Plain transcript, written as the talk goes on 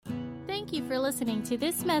Thank you for listening to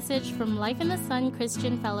this message from Life in the Sun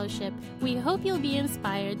Christian Fellowship. We hope you'll be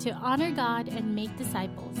inspired to honor God and make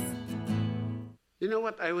disciples. You know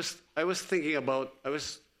what I was thinking about? I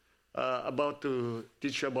was about to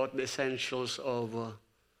teach you about the essentials of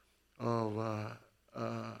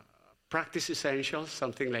practice essentials,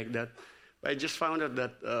 something like that. But I just found out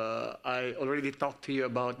that I already talked to you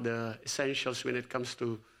about the essentials when it comes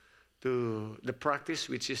to the practice,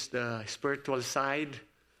 which is the spiritual side,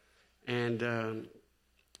 and the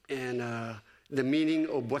meaning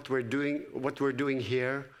of what we're doing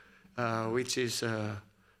here, which is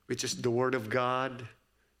the Word of God,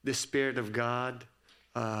 the Spirit of God,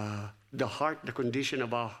 the heart, the condition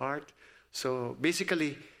of our heart. So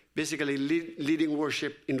basically, leading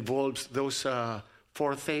worship involves those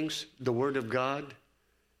four things: the Word of God,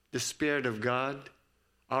 the Spirit of God,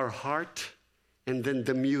 our heart, and then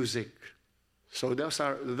the music. So those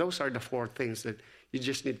are the four things that you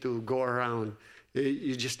just need to go around.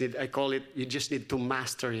 You just need to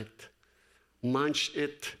master it, munch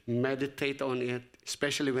it, meditate on it,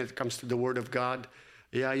 especially when it comes to the Word of God.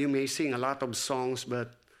 Yeah, you may sing a lot of songs,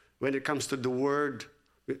 but when it comes to the Word,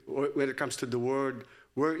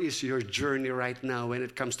 where is your journey right now when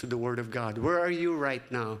it comes to the Word of God? Where are you right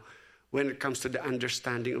now when it comes to the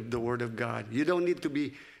understanding of the Word of God? You don't need to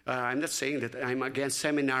be, I'm not saying that I'm against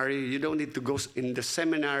seminary. You don't need to go in the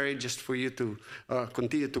seminary just for you to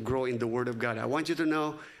continue to grow in the Word of God. I want you to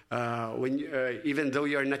know, even though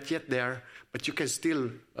you're not yet there, but you can still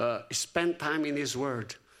spend time in His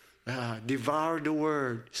Word. Devour the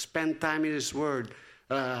Word. Spend time in His Word.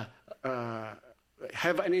 Have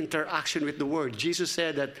an interaction with the Word. Jesus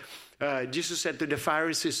said to the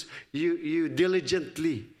Pharisees, you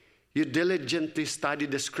diligently study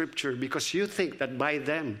the Scripture because you think that by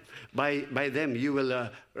them you will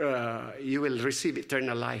receive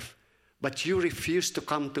eternal life, but you refuse to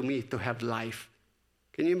come to me to have life.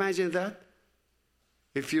 Can you imagine that?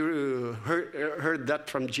 If you heard that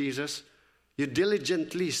from Jesus, you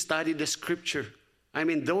diligently study the Scripture. I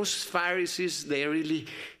mean, those Pharisees, they really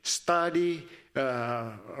study,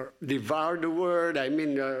 devour the Word. I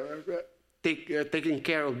mean, taking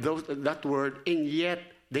care of that Word, and yet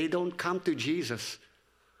they don't come to Jesus.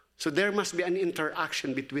 So there must be an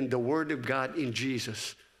interaction between the Word of God and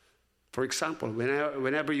Jesus. For example,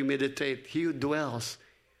 whenever you meditate, He who dwells.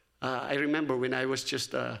 I remember when I was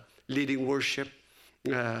just leading worship,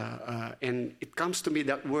 and it comes to me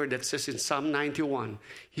that word that says in Psalm 91,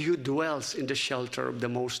 He who dwells in the shelter of the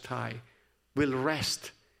Most High will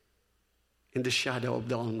rest in the shadow of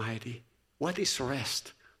the Almighty. What is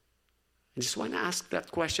rest? I just want to ask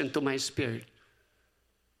that question to my spirit.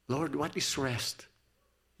 Lord, what is rest?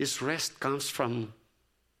 Is rest comes from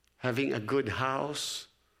having a good house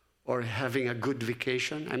or having a good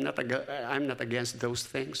vacation? I'm not against those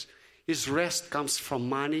things. Is rest comes from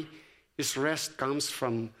money? Is rest comes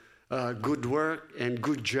from good work and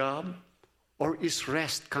good job? Or is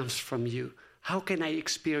rest comes from you? How can I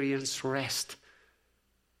experience rest?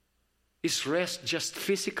 Is rest just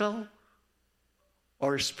physical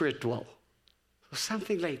or spiritual? So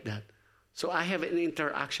something like that. So I have an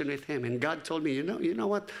interaction with Him, and God told me, you know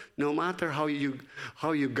what? No matter how you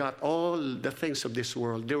got all the things of this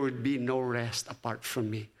world, there would be no rest apart from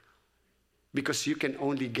me, because you can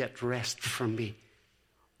only get rest from me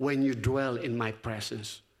when you dwell in my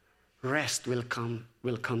presence. Rest will come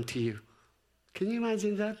to you. Can you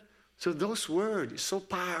imagine that? So those words are so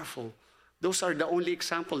powerful. Those are the only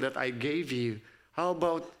example that I gave you. How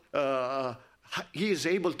about He is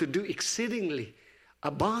able to do exceedingly,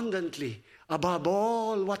 abundantly, above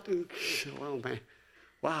all what... Oh man.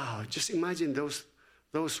 Wow, just imagine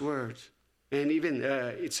those words. And even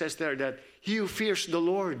it says there that he who fears the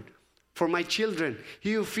Lord, for my children,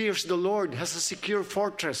 he who fears the Lord has a secure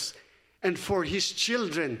fortress, and for his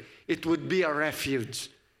children it would be a refuge.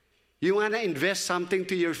 You want to invest something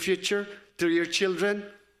to your future, to your children?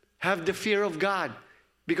 Have the fear of God,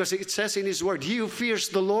 because it says in His Word, he who fears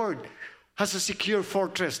the Lord has a secure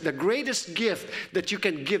fortress. The greatest gift that you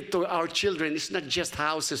can give to our children is not just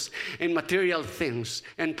houses and material things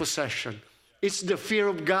and possession. It's the fear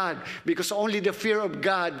of God, because only the fear of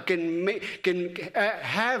God can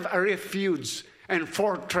have a refuge and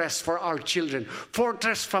fortress for our children.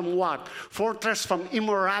 Fortress from what? Fortress from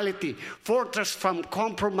immorality. Fortress from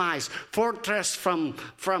compromise. Fortress from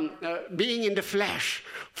being in the flesh.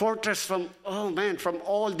 Fortress from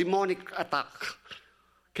all demonic attack.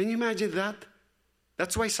 Can you imagine that?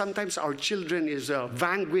 That's why sometimes our children is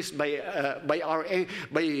vanquished by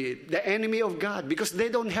the enemy of God, because they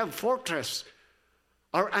don't have fortress.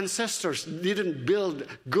 Our ancestors didn't build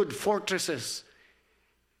good fortresses.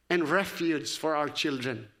 and refuge for our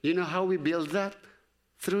children. You know how we build that?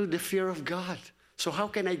 Through the fear of God. So how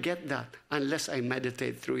can I get that? Unless I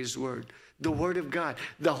meditate through His Word. The Word of God,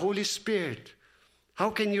 the Holy Spirit. How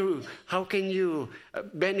can you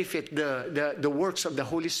benefit the works of the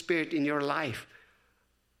Holy Spirit in your life?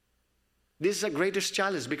 This is the greatest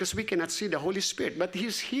challenge because we cannot see the Holy Spirit, but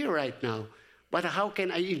He's here right now. But how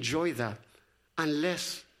can I enjoy that?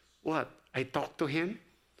 Unless, what? I talk to Him.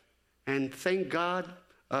 And thank God,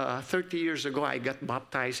 30 years ago, I got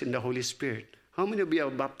baptized in the Holy Spirit. How many of you are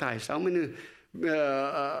baptized? How many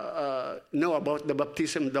know about the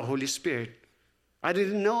baptism of the Holy Spirit? I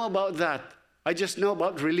didn't know about that. I just know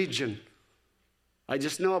about religion. I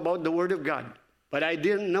just know about the Word of God. But I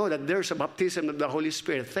didn't know that there's a baptism of the Holy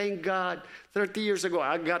Spirit. Thank God, 30 years ago,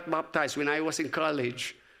 I got baptized when I was in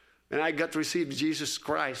college. And I got received Jesus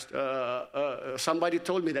Christ. Somebody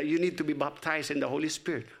told me that you need to be baptized in the Holy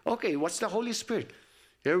Spirit. Okay, what's the Holy Spirit?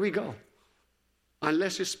 Here we go.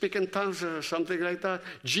 Unless you speak in tongues or something like that,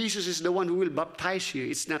 Jesus is the one who will baptize you.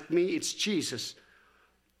 It's not me, it's Jesus.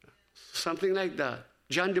 Something like that.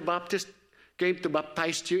 John the Baptist came to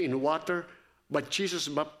baptize you in water, but Jesus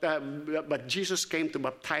came to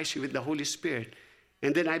baptize you with the Holy Spirit.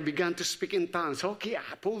 And then I began to speak in tongues. Okay,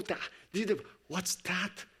 what's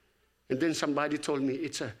that? And then somebody told me,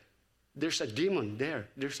 there's a demon there.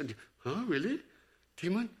 Huh, really?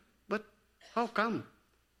 Demon? But how come?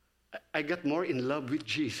 I got more in love with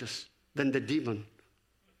Jesus than the demon.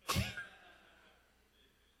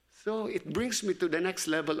 So it brings me to the next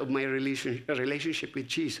level of my relationship with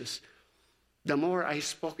Jesus. The more I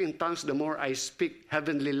spoke in tongues, the more I speak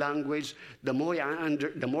heavenly language, the more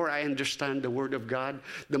I understand the Word of God,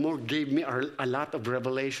 the more it gave me a lot of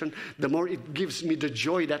revelation, the more it gives me the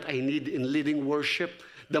joy that I need in leading worship,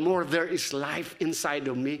 the more there is life inside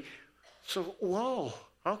of me. So, wow,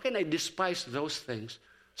 how can I despise those things?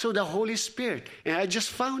 So the Holy Spirit, and I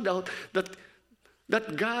just found out that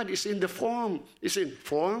God is in form,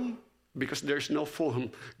 because there's no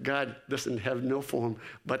form. God doesn't have no form.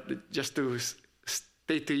 But just to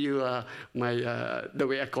state to you the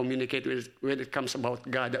way I communicate when it comes about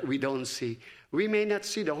God that we don't see. We may not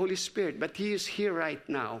see the Holy Spirit, but He is here right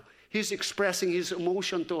now. He's expressing His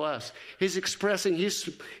emotion to us. He's expressing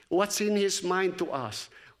what's in His mind to us.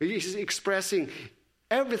 He's expressing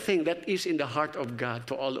everything that is in the heart of God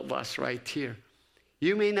to all of us right here.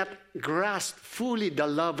 You may not grasp fully the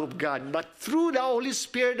love of God, but through the Holy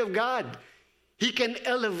Spirit of God, He can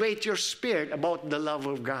elevate your spirit about the love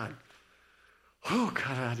of God. Oh,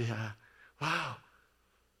 Karadia. Wow.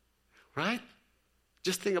 Right?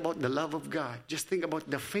 Just think about the love of God. Just think about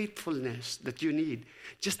the faithfulness that you need.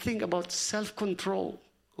 Just think about self-control.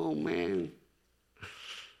 Oh, man.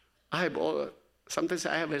 Sometimes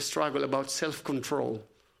I have a struggle about self-control.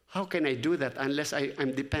 How can I do that unless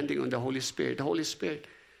I'm depending on the Holy Spirit? The Holy Spirit,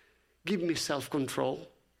 give me self-control.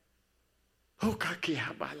 Oh,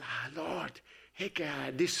 Lord, hey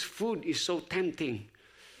God, this food is so tempting.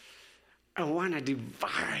 I want to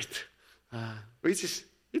devour it. Which is,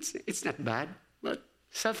 it's not bad, but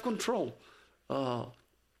self-control.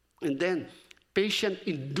 And then patient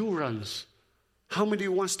endurance. How many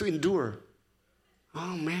wants to endure?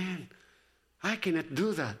 Oh, man, I cannot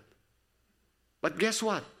do that. But guess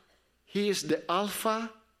what? He is the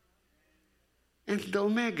Alpha and the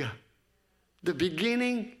Omega, the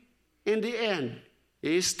beginning and the end.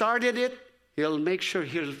 He started it. He'll make sure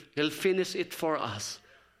he'll finish it for us.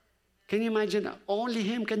 Can you imagine? Only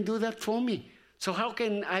Him can do that for me. So how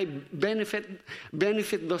can I benefit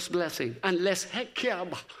those blessings? Unless,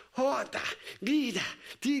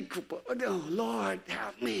 Lord,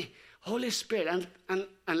 help me. Holy Spirit,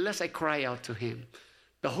 unless I cry out to Him.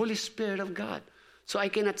 The Holy Spirit of God. So I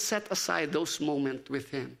cannot set aside those moments with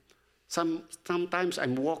Him. Sometimes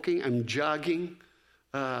I'm walking, I'm jogging.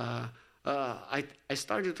 I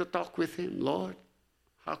started to talk with Him. Lord,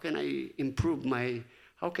 how can I improve my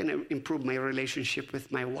relationship with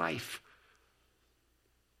my wife?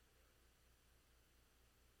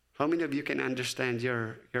 How many of you can understand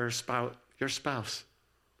your spouse?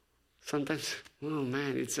 Sometimes, oh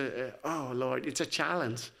man, Lord, it's a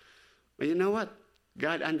challenge. But you know what?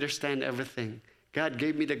 God understands everything. God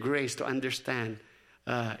gave me the grace to understand,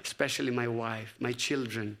 especially my wife, my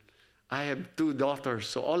children. I have 2 daughters,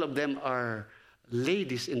 so all of them are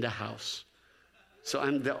ladies in the house. So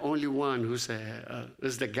I'm the only one who's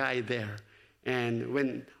the guy there. And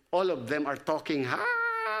when all of them are talking,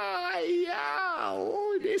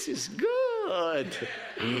 oh, this is good.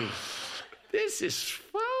 This is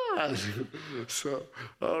fun. So,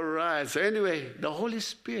 all right. So anyway, the Holy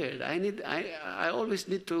Spirit, I always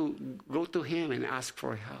need to go to Him and ask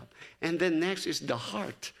for help. And then next is the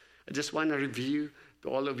heart. I just want to review to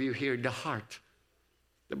all of you here the heart.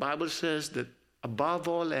 The Bible says that above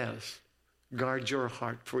all else, guard your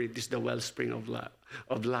heart, for it is the wellspring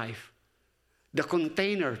of life. The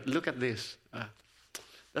container, look at this.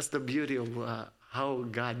 That's the beauty of how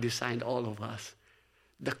God designed all of us.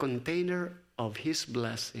 The container of His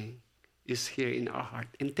blessing is here in our heart.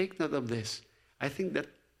 And take note of this. I think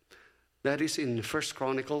that is in 1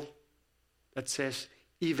 Chronicle that says,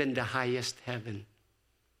 even the highest heaven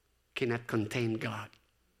cannot contain God.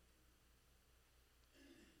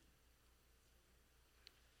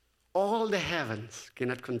 All the heavens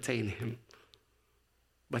cannot contain Him.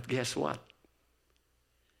 But guess what?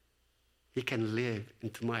 He can live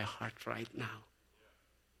into my heart right now.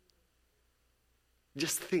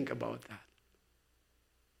 Just think about that.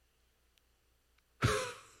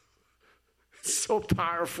 It's so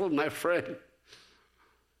powerful, my friend,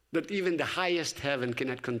 that even the highest heaven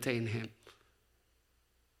cannot contain Him.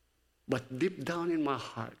 But deep down in my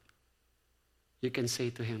heart, you can say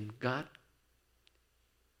to Him, God,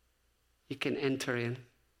 you can enter in.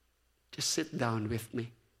 Just sit down with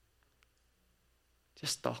me.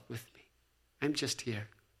 Just talk with me. I'm just here.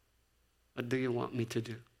 What do you want me to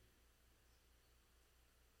do?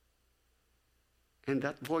 And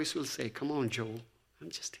that voice will say, come on, Joel,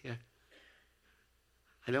 I'm just here.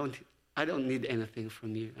 I don't need anything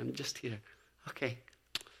from you. I'm just here. Okay,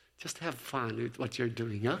 just have fun with what you're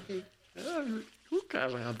doing. Okay.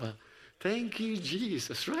 Thank you,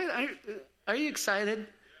 Jesus. Right? Are you excited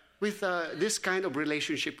with this kind of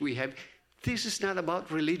relationship we have? This is not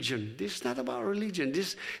about religion. This is not about religion.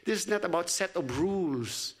 This is not about set of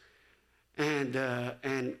rules and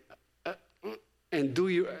do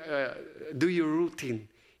your routine.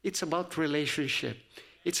 It's about relationship.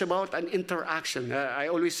 It's about an interaction. I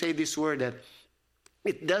always say this word that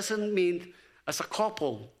it doesn't mean as a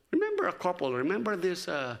couple. Remember a couple. Remember this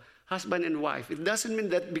husband and wife. It doesn't mean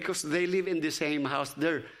that because they live in the same house,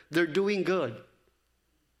 they're doing good,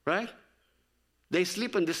 right? They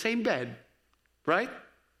sleep on the same bed, right?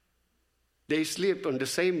 They sleep on the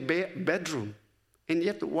same bedroom. And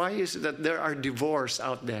yet, why is it that there are divorce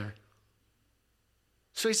out there?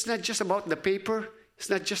 So it's not just about the paper. It's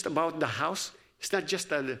not just about the house. It's not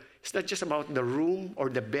just about the room or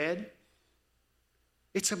the bed.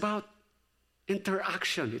 It's about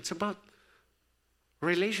interaction. It's about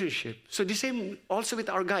relationship. So the same also with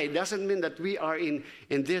our guy. It doesn't mean that we are in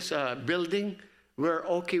this building, we're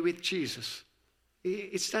okay with Jesus.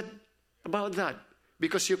 It's not about that.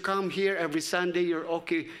 Because you come here every Sunday, you're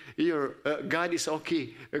okay. God is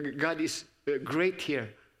okay. God is great here.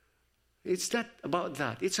 It's not about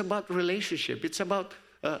that. It's about relationship. It's about,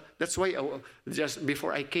 that's why just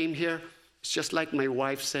before I came here, it's just like my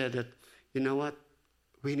wife said that, you know what?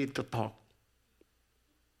 We need to talk.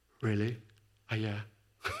 Really? Yeah.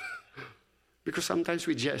 Because sometimes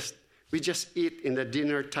we just eat in the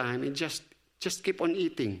dinner time and just keep on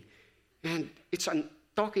eating. And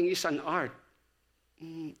talking is an art.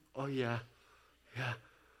 Oh, yeah.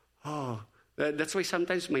 Oh, that's why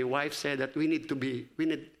sometimes my wife said that we need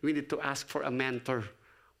to ask for a mentor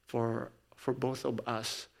for both of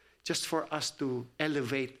us, just for us to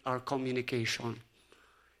elevate our communication.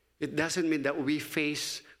 It doesn't mean that we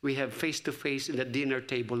have face-to-face in the dinner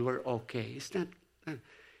table, we're okay. It's not.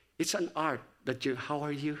 It's an art that how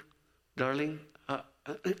are you, darling?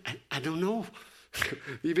 I don't know.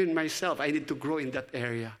 Even myself, I need to grow in that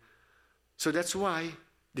area. So that's why,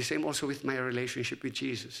 the same also with my relationship with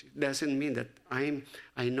Jesus. It doesn't mean that I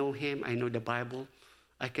know Him, I know the Bible,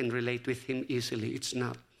 I can relate with Him easily. It's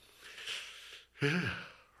not.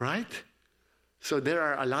 Right? So there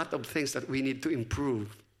are a lot of things that we need to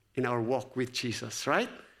improve in our walk with Jesus, right?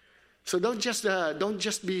 So don't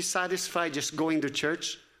just be satisfied just going to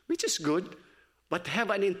church, which is good, but have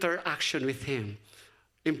an interaction with Him.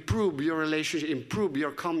 Improve your relationship, improve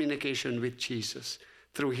your communication with Jesus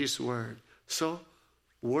through His Word. So,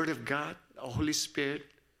 Word of God, the Holy Spirit,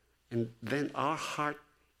 and then our heart,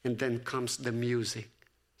 and then comes the music.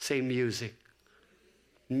 Say music.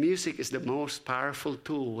 Music is the most powerful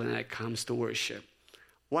tool when it comes to worship.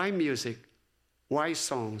 Why music? Why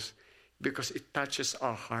songs? Because it touches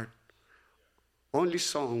our heart. Only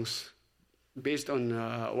songs, based on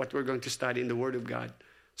what we're going to study in the Word of God,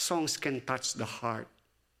 songs can touch the heart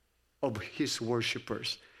of His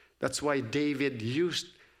worshipers. That's why David used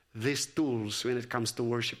these tools when it comes to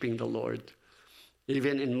worshiping the Lord.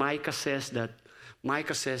 Even in Micah says that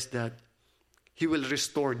He will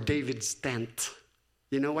restore David's tent.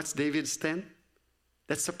 You know what's David's tent?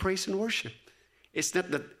 That's the praise and worship. It's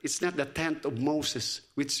not the tent of Moses,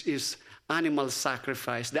 which is animal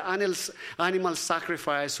sacrifice. The animal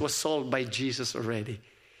sacrifice was solved by Jesus already.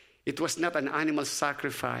 It was not an animal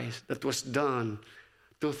sacrifice that was done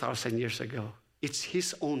 2,000 years ago. It's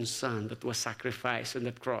his own son that was sacrificed on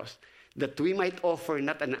that cross, that we might offer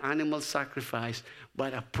not an animal sacrifice,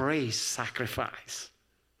 but a praise sacrifice.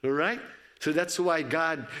 All right? So that's why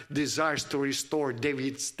God desires to restore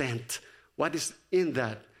David's tent. What is in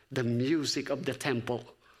that? The music of the temple.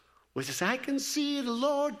 Which is, I can see the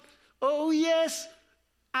Lord. Oh, yes,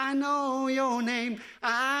 I know your name.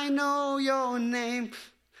 I know your name.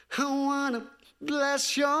 I want to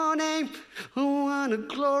bless your name. I want to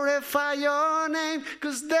glorify your name.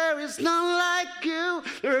 Because there is none like you.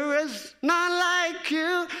 There is none like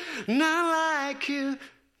you. None like you.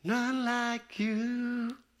 None like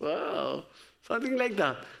you. Wow. Something like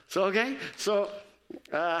that. So, okay.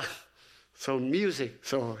 So music.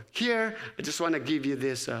 So here, I just want to give you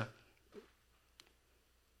this. All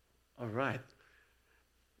right.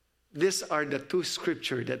 These are the two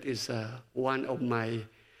scripture that is one of my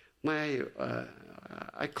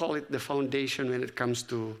I call it the foundation when it comes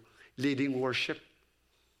to leading worship.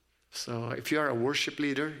 So if you are a worship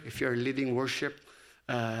leader, if you are leading worship,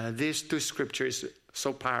 these two scriptures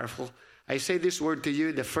so powerful. I say this word to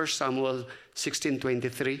you, the 1 Samuel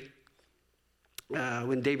 16:23.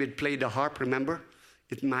 When David played the harp, remember?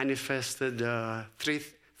 It manifested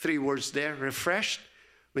three words there, refreshed.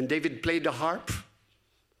 When David played the harp,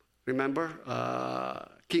 remember?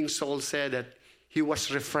 King Saul said that he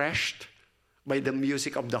was refreshed by the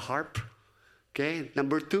music of the harp. Okay,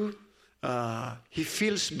 number 2, he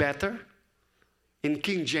feels better. In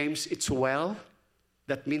King James, it's well.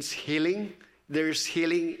 That means healing. There's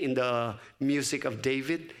healing in the music of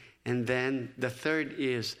David. And then the third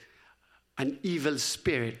is an evil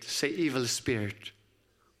spirit, say evil spirit,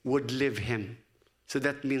 would leave him. So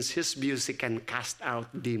that means his music can cast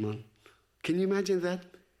out demon. Can you imagine that?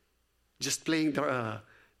 Just playing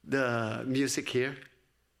the music here,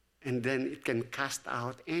 and then it can cast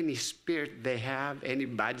out any spirit they have, any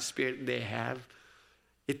bad spirit they have.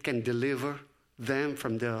 It can deliver them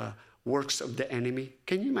from the works of the enemy.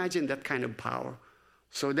 Can you imagine that kind of power?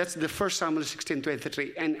 So that's the 1 Samuel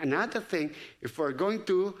 16:23. And another thing, if we're going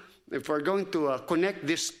to connect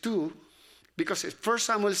these two, because 1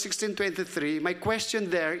 Samuel 16:23, my question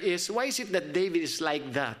there is, why is it that David is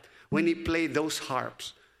like that when he played those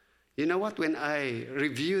harps? You know what? When I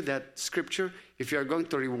review that scripture, if you're going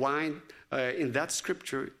to rewind in that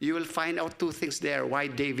scripture, you will find out two things there why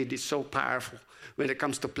David is so powerful when it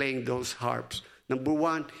comes to playing those harps. Number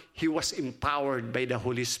 1, he was empowered by the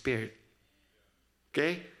Holy Spirit.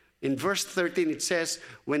 Okay? In verse 13, it says,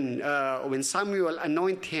 when Samuel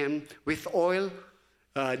anointed him with oil,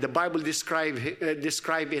 the Bible describe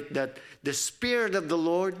it that the Spirit of the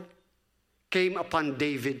Lord came upon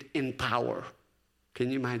David in power. Can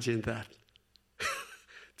you imagine that?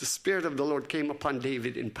 The Spirit of the Lord came upon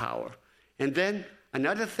David in power. And then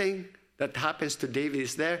another thing that happens to David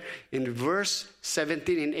is there in verse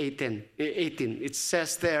 17 and 18. It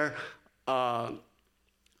says there,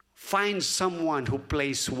 find someone who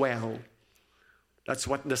plays well. That's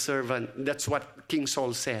what King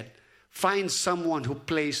Saul said. Find someone who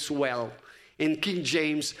plays well. In King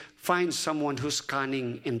James, find someone who's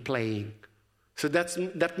cunning in playing. So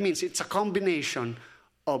that means it's a combination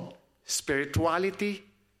of spirituality,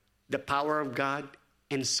 the power of God,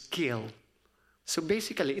 and skill. So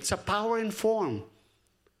basically, it's a power in form.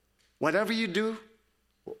 Whatever you do,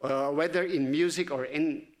 whether in music or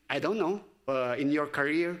in your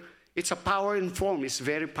career, it's a power in form. It's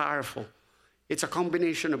very powerful. It's a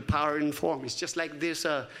combination of power and form. It's just like this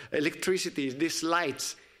electricity, these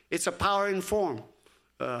lights. It's a power in form.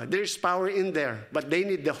 There's power in there, but they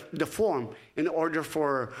need the form in order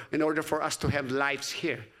for us to have lights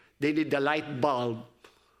here. They need the light bulb,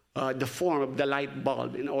 the form of the light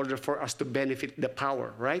bulb in order for us to benefit the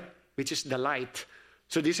power, right? Which is the light.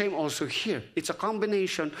 So the same also here. It's a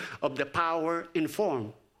combination of the power in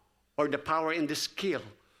form or the power in the skill.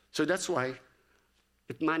 So that's why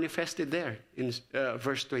it manifested there in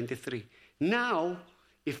verse 23. Now,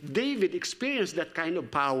 if David experienced that kind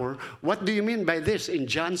of power, what do you mean by this? In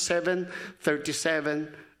John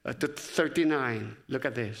 7:37 to 39, look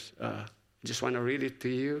at this. I just want to read it to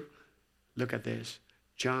you. Look at this.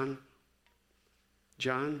 John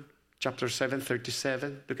chapter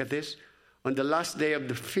 7:37. Look at this. On the last day of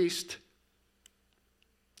the feast,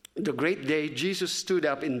 the great day, Jesus stood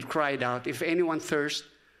up and cried out, if anyone thirsts,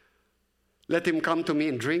 let him come to me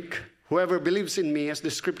and drink. Whoever believes in me, as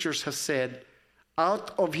the scriptures have said,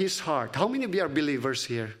 out of his heart. How many of you are believers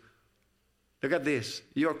here? Look at this.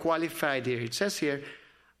 You're qualified here. It says here,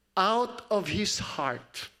 out of his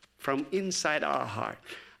heart, from inside our heart,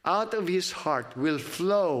 out of his heart will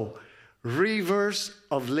flow rivers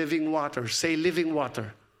of living water. Say living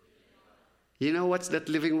water. You know what's that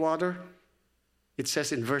living water? It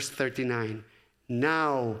says in verse 39,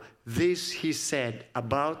 now this he said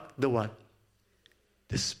about the what?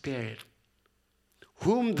 The Spirit,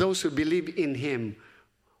 whom those who believe in him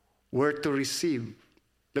were to receive.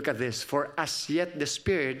 Look at this. For as yet the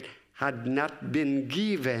Spirit had not been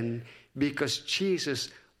given because Jesus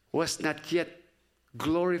was not yet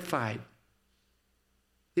glorified.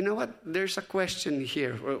 You know what? There's a question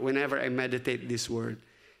here whenever I meditate this word.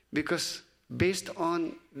 Because based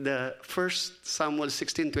on the 1 Samuel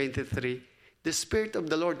 16:23, the Spirit of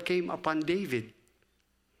the Lord came upon David.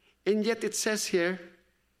 And yet it says here,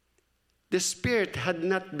 the Spirit had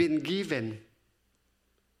not been given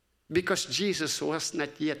because Jesus was not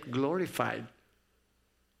yet glorified.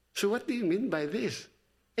 So what do you mean by this?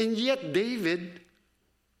 And yet David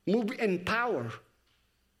moved in power.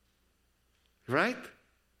 Right?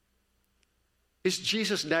 Is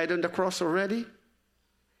Jesus died on the cross already?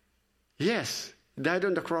 Yes, died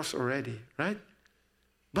on the cross already, right?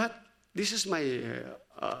 But this is my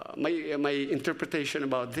interpretation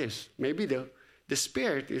about this. Maybe the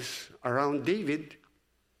Spirit is around David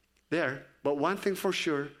there, but one thing for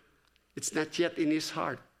sure, it's not yet in his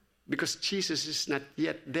heart because Jesus is not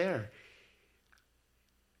yet there.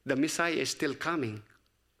 The Messiah is still coming.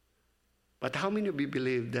 But how many of you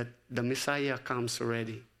believe that the Messiah comes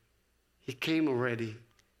already? He came already.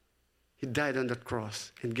 He died on that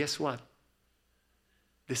cross. And guess what?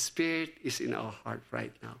 The Spirit is in our heart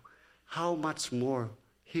right now. How much more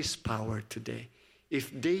His power today?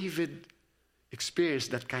 If David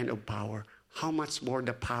experienced that kind of power, how much more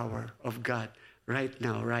the power of God right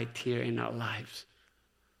now, right here in our lives?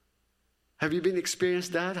 Have you been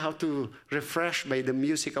experienced that? How to refresh by the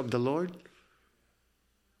music of the Lord?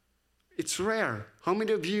 It's rare. How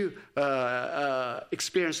many of you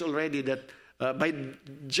experienced already that by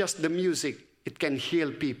just the music, it can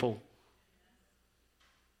heal people?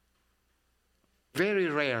 Very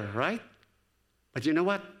rare, right? But you know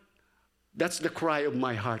what? That's the cry of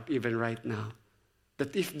my heart even right now.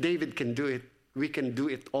 That if David can do it, we can do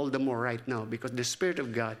it all the more right now because the Spirit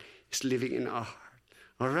of God is living in our heart.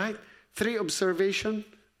 All right? 3 observations.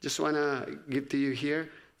 Just want to give to you here.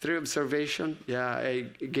 3 observations. Yeah, I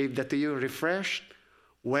gave that to you. Refreshed,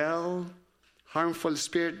 well, harmful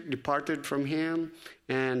spirit departed from him,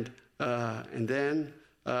 and then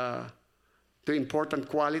 2 important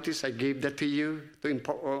qualities. I gave that to you.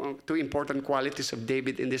 2 important qualities of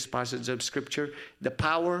David in this passage of Scripture. The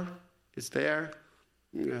power is there.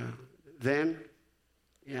 And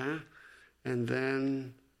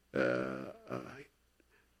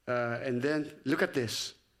then look at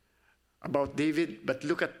this about David. But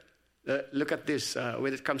look at this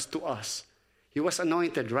when it comes to us. He was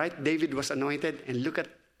anointed, right? David was anointed, and look at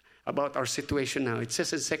about our situation now. It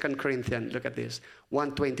says in 2 Corinthians, look at this,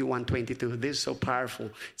 1:20, 1:22. This is so powerful.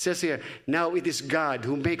 It says here, now it is God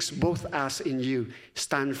who makes both us and you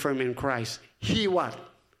stand firm in Christ. He what?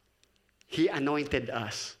 He anointed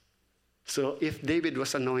us. So if David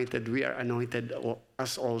was anointed, we are anointed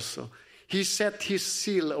us also. He set his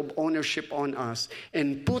seal of ownership on us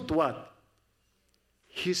and put what?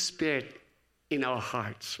 His Spirit in our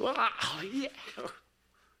hearts. Wow, yeah.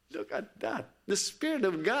 Look at that. The Spirit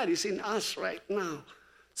of God is in us right now.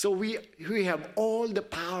 So we have all the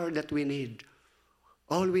power that we need.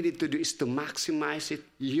 All we need to do is to maximize it,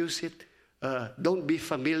 use it. Don't be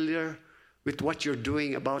familiar with what you're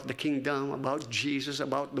doing about the kingdom, about Jesus,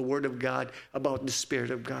 about the Word of God, about the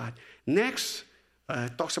Spirit of God. Next,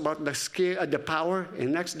 talks about the skill, the power,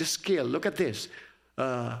 and next, the skill. Look at this.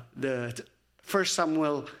 The 1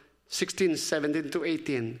 Samuel 16, 17 to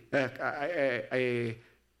 18. I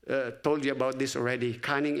told you about this already.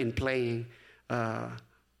 Cunning in playing.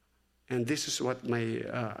 And this is what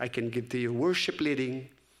I can give to you. Worship leading.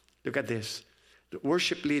 Look at this.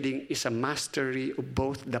 Worship leading is a mastery of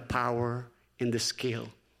both the power and the skill.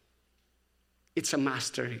 It's a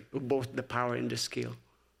mastery of both the power and the skill.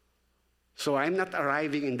 So I'm not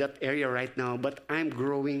arriving in that area right now, but I'm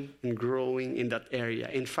growing and growing in that area.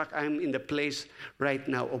 In fact, I'm in the place right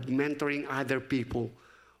now of mentoring other people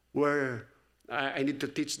where I need to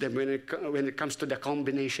teach them when it comes to the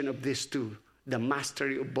combination of these two, the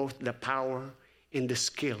mastery of both the power and the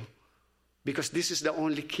skill. Because this is the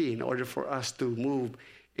only key in order for us to move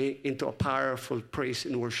into a powerful praise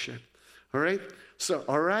and worship. All right? So,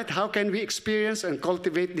 all right, how can we experience and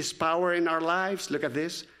cultivate this power in our lives? Look at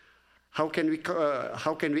this. How can we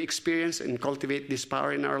experience and cultivate this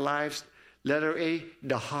power in our lives? Letter A,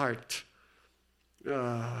 the heart.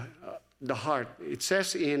 The heart. It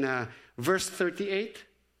says in verse 38,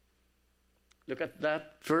 Look at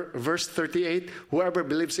that. Verse 38, whoever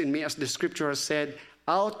believes in me, as the scripture has said,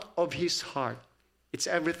 out of his heart. It's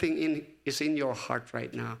everything is in your heart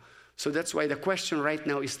right now. So that's why the question right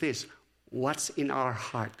now is this. What's in our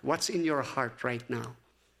heart? What's in your heart right now?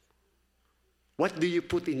 What do you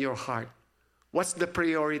put in your heart? What's the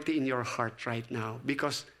priority in your heart right now?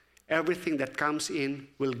 Because everything that comes in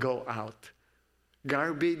will go out.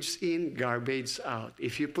 Garbage in, garbage out.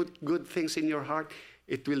 If you put good things in your heart,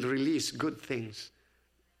 it will release good things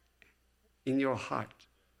in your heart.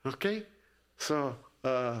 Okay? So,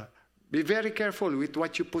 be very careful with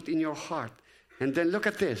what you put in your heart. And then look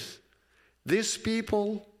at this. These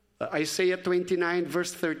people, Isaiah 29,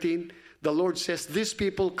 verse 13, the Lord says, these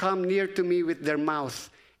people come near to me with their mouth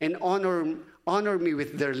and honor me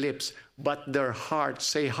with their lips, but their hearts,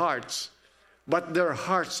 say hearts, but their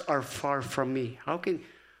hearts are far from me. How can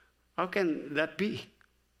that be?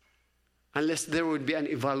 Unless there would be an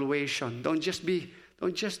evaluation. Don't just be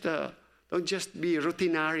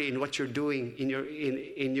routinary in what you're doing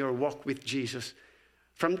in your walk with Jesus.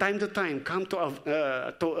 From time to time, come to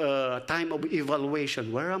a time of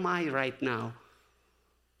evaluation. Where am I right now?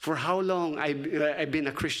 For how long I've been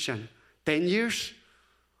a Christian? 10 years?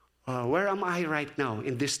 Where am I right now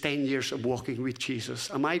in this 10 years of walking with Jesus?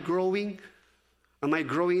 Am I growing? Am I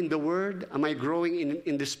growing in the Word? Am I growing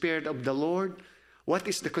in the Spirit of the Lord? What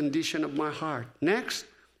is the condition of my heart? Next,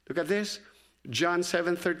 look at this. John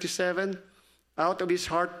 7:37. Out of his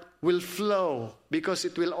heart will flow, because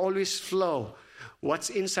it will always flow.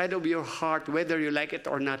 What's inside of your heart, whether you like it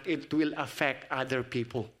or not, it will affect other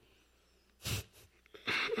people.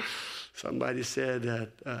 Somebody said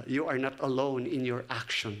that you are not alone in your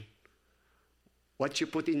action. What you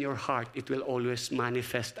put in your heart, it will always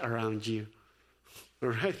manifest around you. All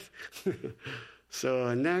right?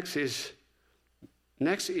 So next is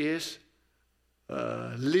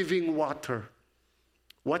living water.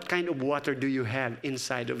 What kind of water do you have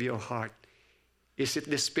inside of your heart? Is it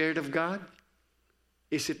the Spirit of God?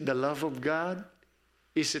 Is it the love of God?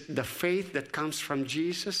 Is it the faith that comes from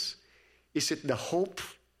Jesus? Is it the hope?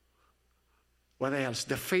 What else?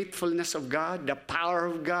 The faithfulness of God, the power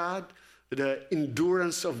of God, the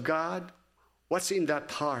endurance of God. What's in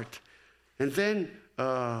that heart? And then,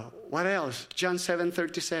 what else? John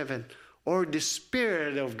 7:37. Or the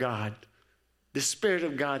Spirit of God. The Spirit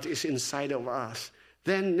of God is inside of us.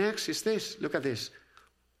 Then next is this. Look at this.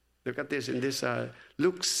 Look at this in this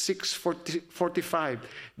Luke 6:45.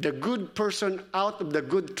 The good person out of the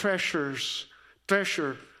good treasure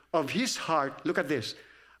of his heart, look at this.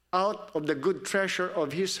 Out of the good treasure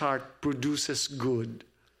of his heart produces good.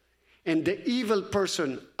 And the evil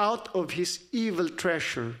person out of his evil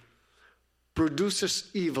treasure produces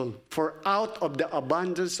evil. For out of the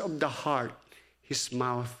abundance of the heart, his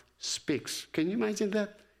mouth speaks. Can you imagine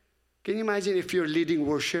that? Can you imagine if you're leading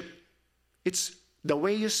worship? It's the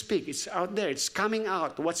way you speak. It's out there. It's coming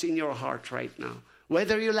out what's in your heart right now.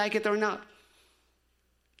 Whether you like it or not.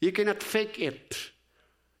 You cannot fake it.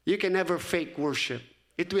 You can never fake worship.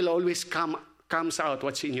 It will always comes out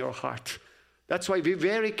what's in your heart. That's why be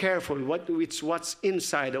very careful what's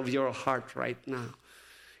inside of your heart right now.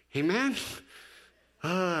 Amen?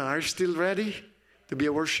 Are you still ready to be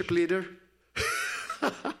a worship leader?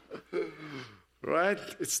 Right?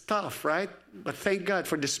 It's tough, right? But thank God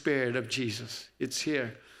for the Spirit of Jesus. It's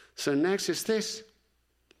here. So next is this.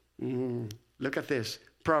 Look at this.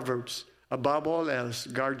 Proverbs. Above all else,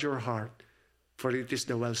 guard your heart, for it is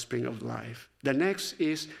the wellspring of life. The next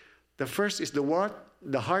is, the first is the what?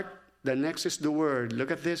 The heart. The next is the word. Look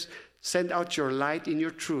at this. Send out your light in your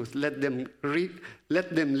truth. Let them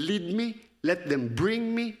lead me. Let them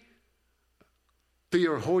bring me to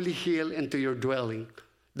your holy hill and to your dwelling.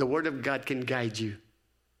 The Word of God can guide you.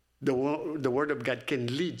 The Word of God can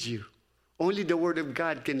lead you. Only the Word of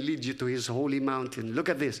God can lead you to His holy mountain. Look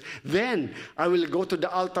at this. Then I will go to the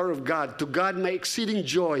altar of God, to God my exceeding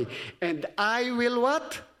joy, and I will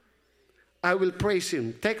what? I will praise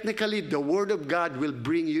Him. Technically, the Word of God will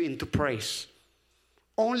bring you into praise.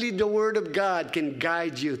 Only the Word of God can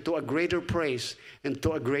guide you to a greater praise and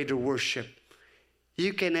to a greater worship.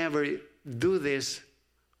 You can never do this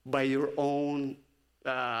by your own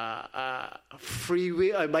free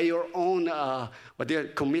will, by your own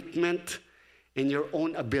commitment and your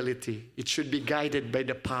own ability. It should be guided by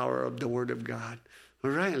the power of the Word of God. All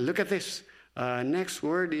right, look at this. Next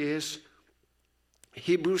word is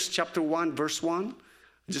Hebrews chapter 1, verse 1.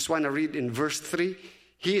 I just want to read in verse 3.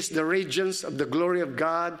 He is the radiance of the glory of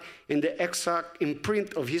God and the exact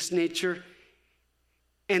imprint of His nature.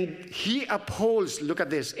 And He upholds, look at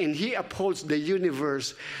this, and He upholds the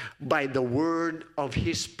universe by the word of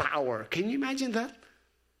His power. Can you imagine that?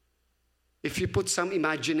 If you put some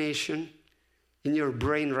imagination in your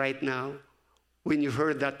brain right now, when you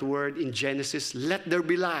heard that word in Genesis, let there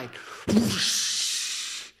be light.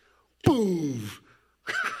 Whoosh, boom.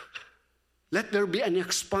 Let there be an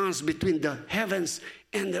expanse between the heavens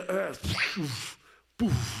and the earth.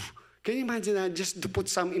 Poof. Can you imagine that? Just to put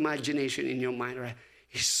some imagination in your mind, right?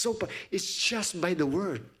 It's just by the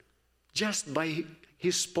word, just by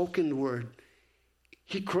his spoken word.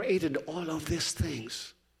 He created all of these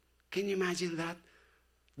things. Can you imagine that?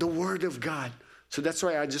 The word of God. So that's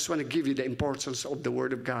why I just want to give you the importance of the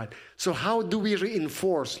word of God. So how do we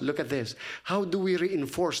reinforce? Look at this. How do we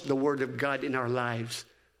reinforce the word of God in our lives?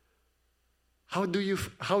 How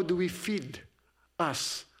do we feed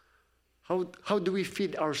us? How do we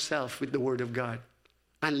feed ourselves with the word of God?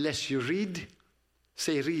 Unless you read,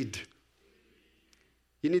 say read.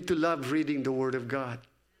 You need to love reading the word of God.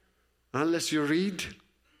 Unless you read,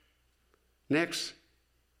 next,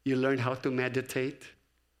 you learn how to meditate.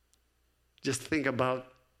 Just think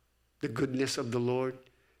about the goodness of the Lord.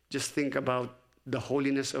 Just think about the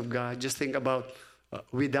holiness of God. Just think about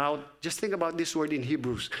just think about this word in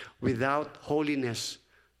Hebrews. Without holiness,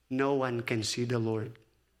 no one can see the Lord.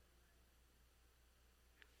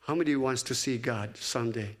 How many wants to see God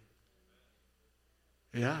someday?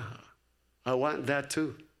 Yeah, I want that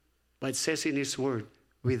too. But it says in his word,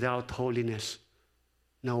 without holiness,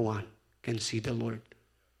 no one can see the Lord.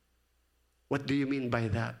 What do you mean by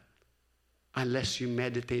that? Unless you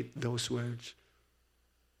meditate those words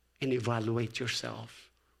and evaluate yourself.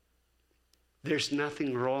 There's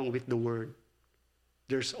nothing wrong with the word.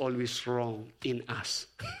 There's always wrong in us.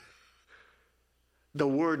 The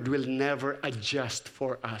word will never adjust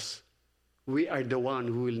for us. We are the one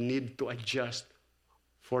who will need to adjust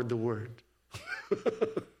for the word.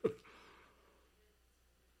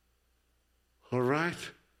 All right?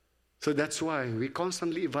 So that's why we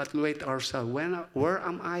constantly evaluate ourselves. Where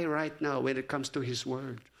am I right now when it comes to his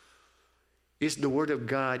word? Is the word of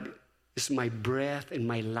God, is my breath and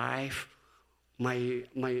my life,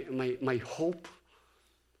 my hope,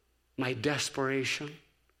 my desperation?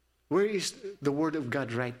 Where is the word of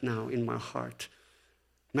God right now in my heart?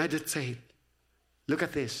 Meditate. Look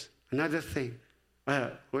at this. Another thing.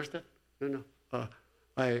 Where's that? No.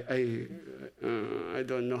 I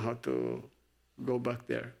don't know how to go back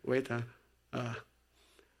there. Wait.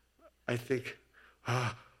 I think.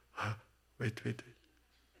 Wait.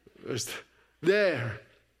 Where's that? There.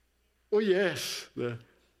 Oh yes. Is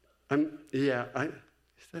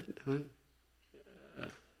that one?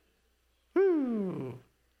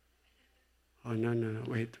 Oh no.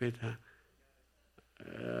 Wait.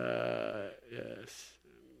 Yes.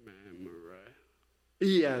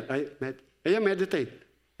 Memorize. Meditate.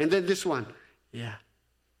 And then this one. Yeah.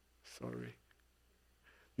 Sorry.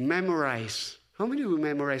 Memorize. How many of you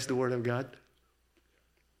memorize the Word of God?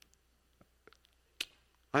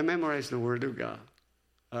 I memorize the Word of God.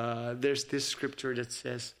 There's this scripture that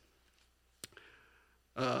says,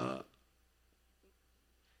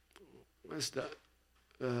 what's that?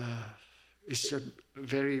 It's a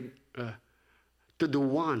very, to the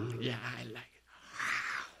one, I like it.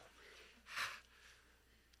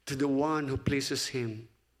 To the one who pleases him,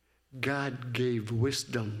 God gave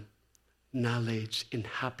wisdom, knowledge, and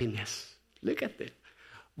happiness. Look at it.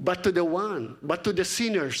 But to the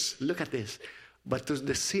sinners, look at this. But to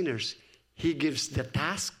the sinners, he gives the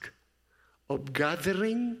task of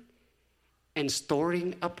gathering and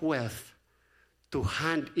storing up wealth to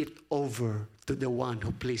hand it over to the one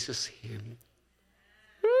who pleases him.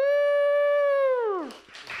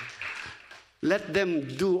 Let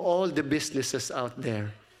them do all the businesses out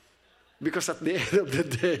there. Because at the end of the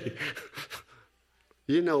day,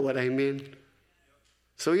 you know what I mean.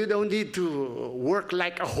 So you don't need to work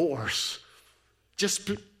like a horse.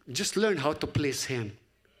 Just learn how to please him.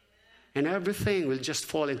 And everything will just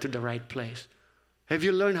fall into the right place. Have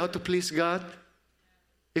you learned how to please God?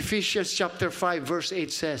 Ephesians chapter 5 verse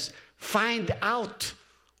 8 says, find out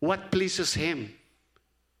what pleases him.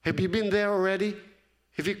 Have you been there already?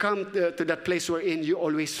 Have you come to that place wherein you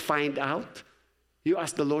always find out? You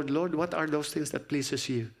ask the Lord, what are those things that pleases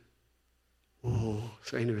you? Oh,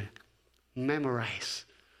 so anyway, memorize.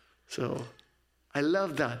 So I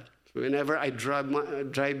love that. Whenever I drive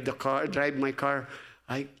my car,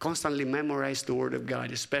 I constantly memorize the Word of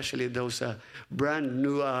God, especially those brand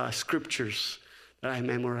new scriptures that I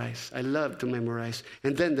memorize. I love to memorize.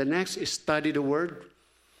 And then the next is study the Word.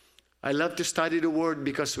 I love to study the Word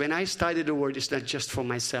because when I study the Word, it's not just for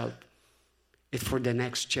myself. It's for the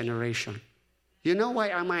next generation. You know why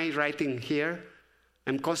am I writing here?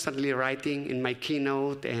 I'm constantly writing in my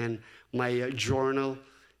keynote and my journal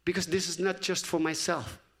because this is not just for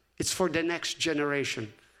myself. It's for the next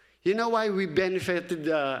generation. You know why we benefited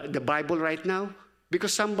the Bible right now?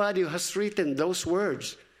 Because somebody has written those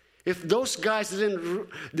words. If those guys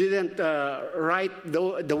didn't write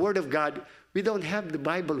the Word of God, we don't have the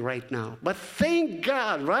Bible right now. But thank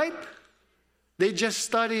God, right? They just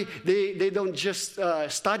study. They don't just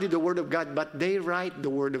study the Word of God, but they write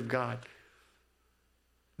the Word of God.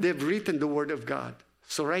 They've written the Word of God.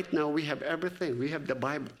 So right now we have everything. We have the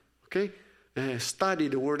Bible. Okay? Study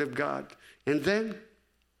the Word of God. And then,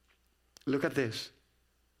 look at this.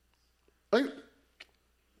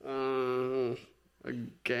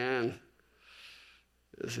 Again.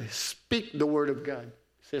 Speak the Word of God.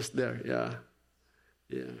 It says there, yeah.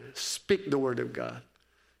 Speak the Word of God.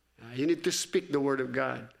 You need to speak the Word of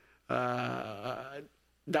God.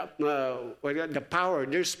 The power,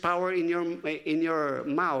 there's power in your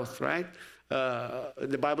mouth, right?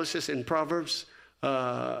 The Bible says in Proverbs,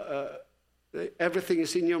 everything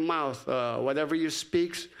is in your mouth. Whatever you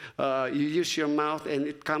speak, you use your mouth and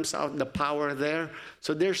it comes out the power there.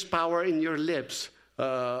 So there's power in your lips.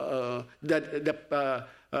 The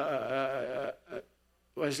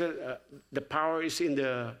power is in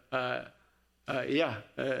the,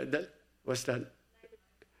 what's that?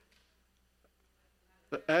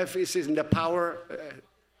 F is in the power,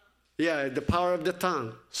 the power of the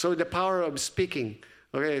tongue. So the power of speaking,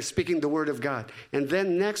 speaking the Word of God. And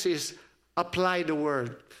then next is apply the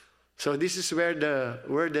Word. So this is where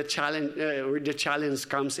the challenge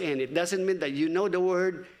comes in. It doesn't mean that you know the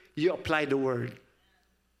Word, you apply the Word.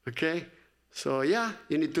 Okay? So you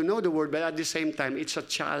need to know the Word, but at the same time, it's a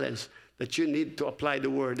challenge that you need to apply the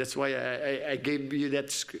Word. That's why I gave you that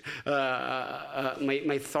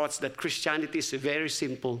my thoughts that Christianity is very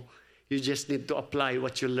simple. You just need to apply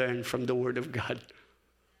what you learn from the Word of God.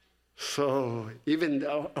 So even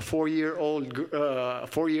a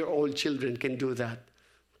 4-year-old children can do that.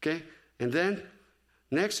 Okay? And then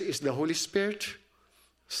next is the Holy Spirit.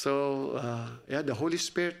 So the Holy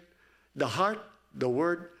Spirit, the heart, the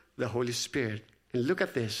Word, the Holy Spirit. And look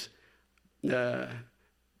at this.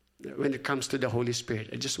 When it comes to the Holy Spirit,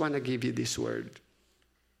 I just want to give you this word.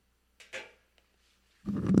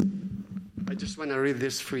 I just want to read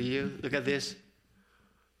this for you. Look at this.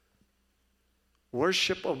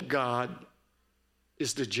 Worship of God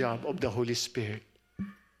is the job of the Holy Spirit.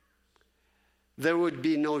 There would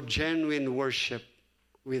be no genuine worship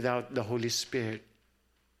without the Holy Spirit.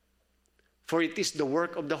 For it is the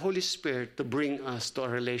work of the Holy Spirit to bring us to a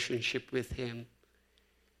relationship with Him.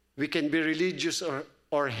 We can be religious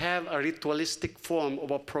or have a ritualistic form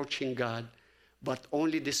of approaching God, but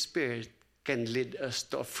only the Spirit can lead us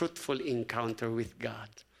to a fruitful encounter with God.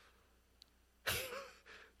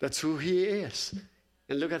 That's who He is.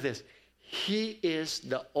 And look at this. He is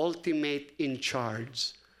the ultimate in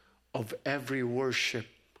charge of every worship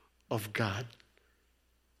of God.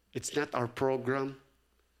 It's not our program.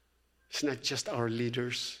 It's not just our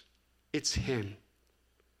leaders. It's Him.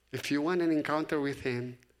 If you want an encounter with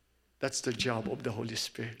Him, that's the job of the Holy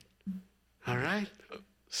Spirit. All right?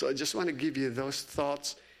 So I just want to give you those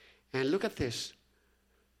thoughts. And look at this.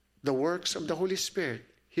 The works of the Holy Spirit.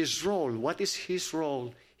 His role. What is His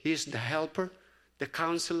role? He is the helper, the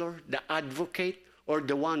counselor, the advocate, or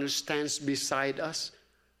the one who stands beside us.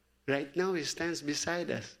 Right now, He stands beside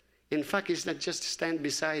us. In fact, He's not just stand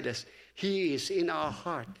beside us. He is in our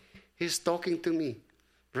heart. He's talking to me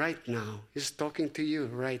right now. He's talking to you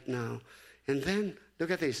right now. And then, look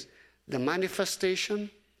at this. The manifestation,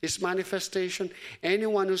 His manifestation.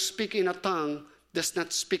 Anyone who speaks in a tongue does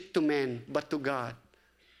not speak to men, but to God.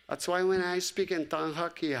 That's why when I speak in tongue,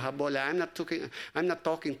 I'm not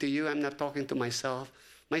talking to you. I'm not talking to myself.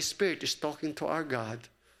 My spirit is talking to our God.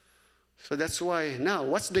 So that's why now,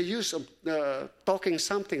 what's the use of talking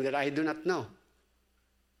something that I do not know?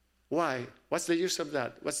 Why? What's the use of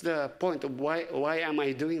that? What's the point of why am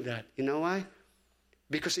I doing that? You know why?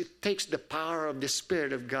 Because it takes the power of the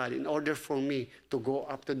Spirit of God in order for me to go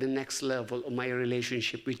up to the next level of my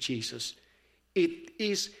relationship with Jesus. It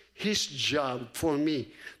is His job for me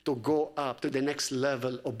to go up to the next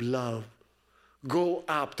level of love, go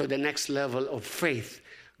up to the next level of faith,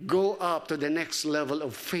 go up to the next level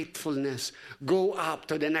of faithfulness, go up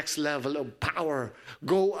to the next level of power,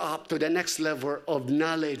 go up to the next level of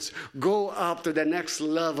knowledge, go up to the next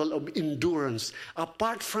level of endurance.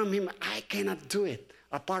 Apart from Him, I cannot do it.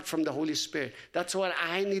 Apart from the Holy Spirit. That's what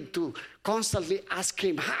I need to constantly ask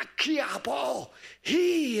Him. Hakiapo,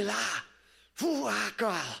 hila,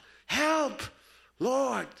 fuaka, help,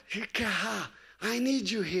 Lord. I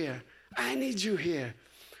need you here. I need you here.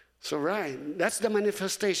 So, right, that's the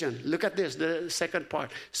manifestation. Look at this, the second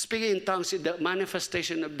part. Speaking in tongues is the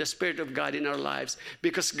manifestation of the Spirit of God in our lives.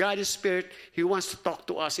 Because God is Spirit, He wants to talk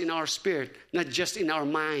to us in our spirit, not just in our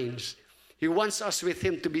minds. He wants us with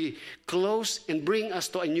Him to be close and bring us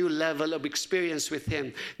to a new level of experience with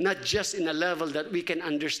Him. Not just in a level that we can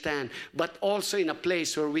understand, but also in a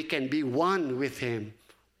place where we can be one with Him.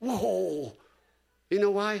 Whoa! You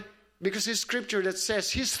know why? Because it's scripture that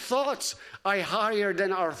says His thoughts are higher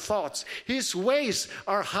than our thoughts. His ways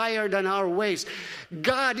are higher than our ways.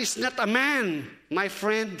 God is not a man, my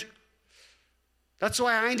friend. That's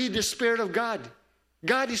why I need the Spirit of God.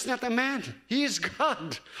 God is not a man. He is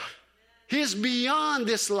God. He is beyond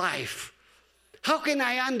this life. How can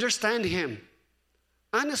I understand Him?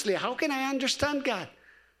 Honestly, how can I understand God?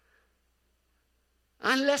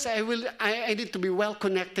 Unless I need to be well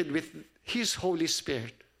connected with His Holy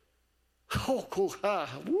Spirit. Oh,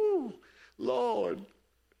 woo, Lord,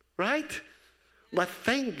 right? But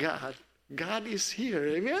thank God, God is here,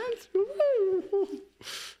 amen? Woo.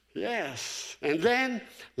 Yes. And then,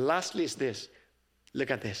 lastly is this. Look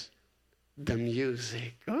at this. The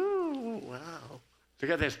music. Oh, wow.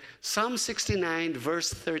 Look at this. Psalm 69,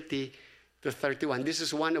 verse 30 to 31. This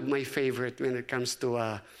is one of my favorite when it comes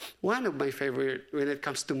to,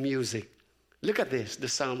 music. Look at this, the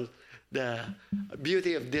Psalm. The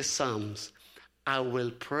beauty of these Psalms. I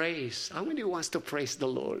will praise. How many wants to praise the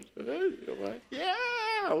Lord? Yeah.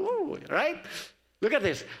 Oh, right? Look at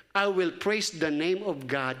this. I will praise the name of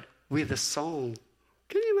God with a song.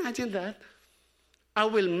 Can you imagine that? I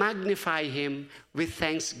will magnify Him with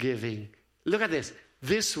thanksgiving. Look at this.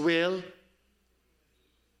 This will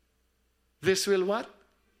what?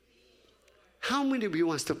 How many of you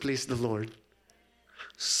wants to please the Lord?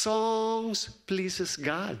 Songs pleases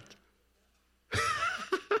God.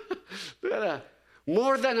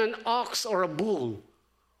 More than an ox or a bull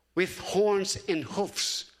with horns and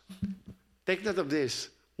hoofs. Take note of this,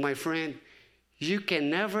 my friend. You can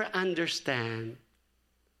never understand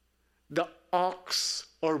the ox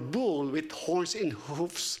or bull with horns and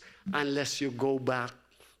hoofs unless you go back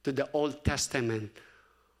to the Old Testament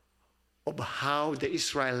of how the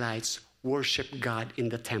Israelites worship God in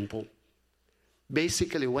the temple.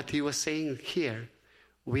 Basically, what he was saying here,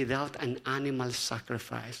 without an animal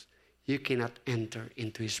sacrifice, you cannot enter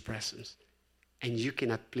into His presence. And you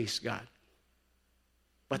cannot please God.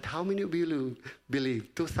 But how many of you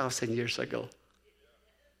believe 2,000 years ago?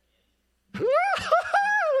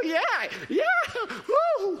 Yeah.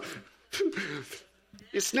 Woo.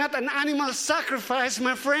 It's not an animal sacrifice,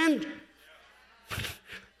 my friend.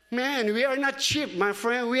 Man, we are not cheap, my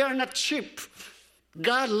friend. We are not cheap.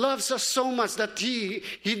 God loves us so much that He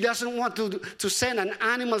doesn't want to send an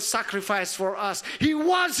animal sacrifice for us. He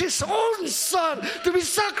wants His own Son to be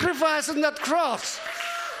sacrificed on that cross.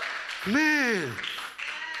 Man,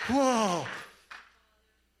 whoa.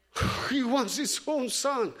 He wants His own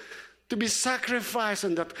Son to be sacrificed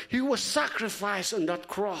on that. He was sacrificed on that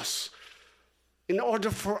cross in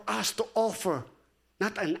order for us to offer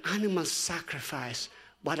not an animal sacrifice,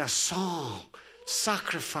 but a song.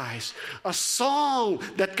 Sacrifice, a song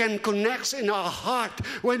that can connect in our heart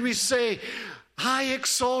when we say, I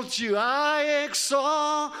exalt you, I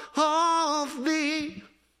exalt thee,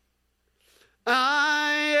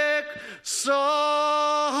 I exalt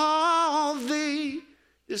thee.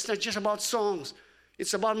 It's not just about songs,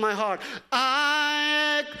 it's about my heart.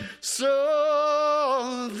 I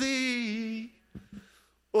exalt thee,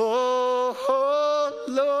 oh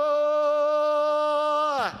Lord.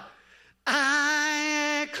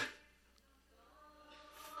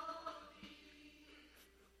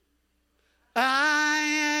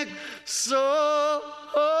 I exalt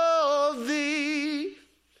thee,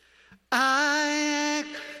 I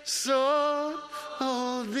exalt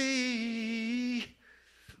thee,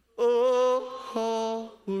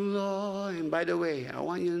 oh Lord. And by the way, I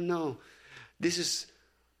want you to know, this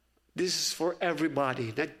is for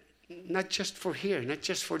everybody, not just for here, not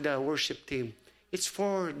just for the worship team. It's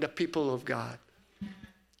for the people of God.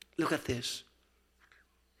 Look at this.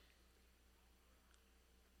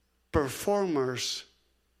 Performers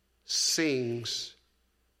sings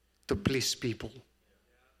to please people.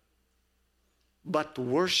 But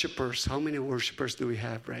worshipers, how many worshipers do we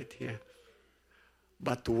have right here?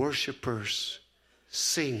 But worshipers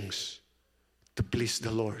sings to please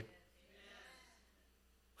the Lord.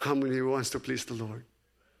 How many wants to please the Lord?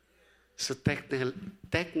 So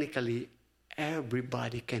technically,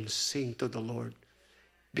 everybody can sing to the Lord.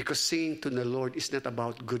 Because singing to the Lord is not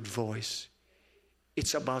about good voice.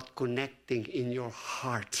 It's about connecting in your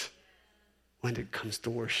heart when it comes to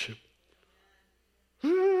worship.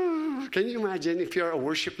 Can you imagine if you're a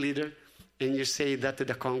worship leader and you say that to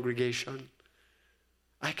the congregation?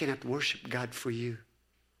 I cannot worship God for you.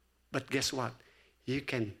 But guess what? You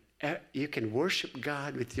can worship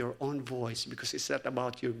God with your own voice, because it's not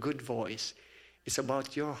about your good voice. It's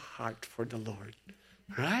about your heart for the Lord.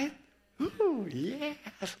 Right? Ooh,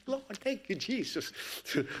 yes, Lord, thank you, Jesus.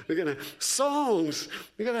 We're going to songs.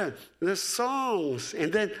 The songs.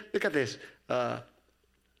 And then, look at this.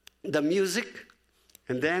 The music.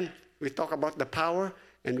 And then we talk about the power.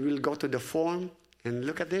 And we'll go to the form. And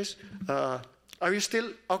look at this. Are you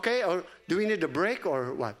still okay? Or do we need a break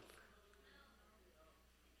or what?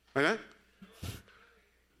 Okay?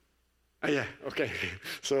 Yeah, okay.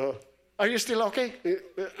 So, are you still okay?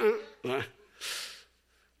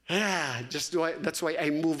 Yeah, that's why I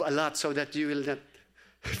move a lot, so that you will not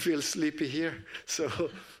feel sleepy here.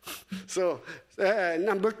 So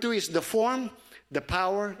number 2 is the form, the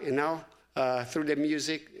power, and now through the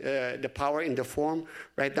music, the power in the form.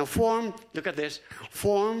 Right now, form, look at this.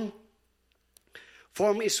 Form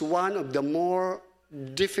is one of the more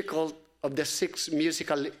difficult of the 6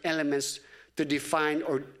 musical elements to define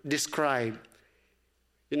or describe.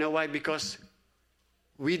 You know why? Because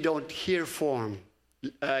we don't hear form.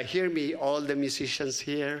 Hear me, all the musicians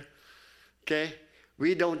here. Okay?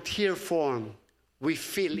 We don't hear form. We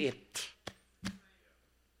feel it.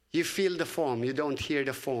 You feel the form. You don't hear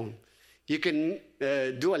the form. You can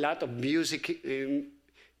do a lot of music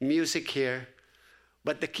here.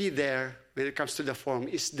 But the key there, when it comes to the form,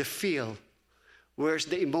 is the feel. Where's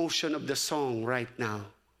the emotion of the song right now?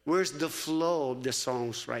 Where's the flow of the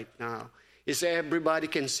songs right now? Is everybody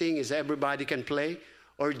can sing? Is everybody can play?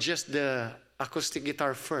 Or just the acoustic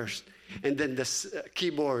guitar first, and then the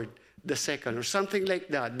keyboard the second, or something like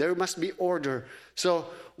that? There must be order. So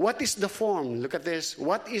what is the form? Look at this.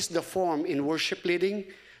 What is the form in worship leading?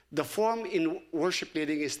 The form in worship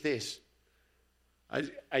leading is this.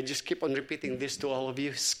 I just keep on repeating this to all of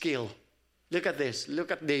you. Skill. Look at this.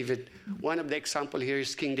 Look at David. One of the example here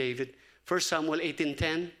is King David. 1 Samuel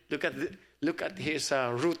 18:10. Look at his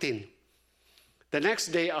routine. The next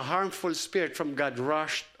day, a harmful spirit from God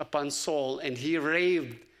rushed upon Saul, and he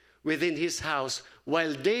raved within his house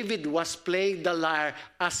while David was playing the lyre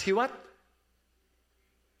as he what?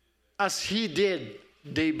 As he did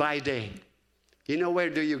day by day. You know where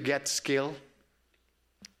do you get skill?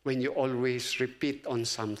 When you always repeat on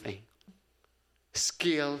something.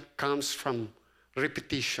 Skill comes from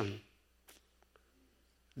repetition.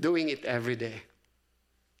 Doing it every day.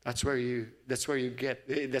 That's where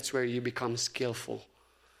you become skillful.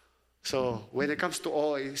 So when it comes to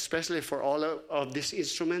all, especially for all of this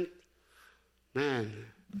instrument, man,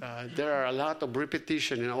 there are a lot of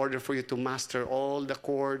repetition in order for you to master all the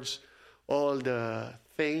chords, all the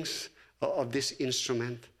things of this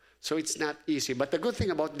instrument. So it's not easy. But the good thing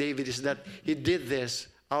about David is that he did this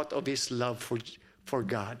out of his love for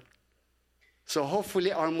God. So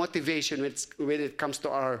hopefully our motivation when it comes to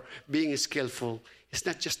our being skillful, it's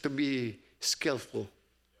not just to be skillful.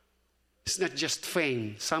 It's not just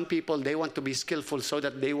fame. Some people, they want to be skillful so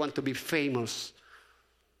that they want to be famous.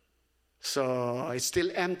 So it's still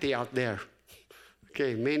empty out there.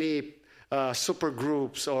 Okay, many super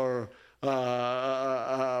groups or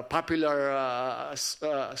popular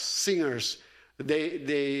singers,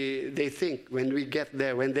 they think when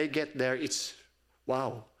they get there, it's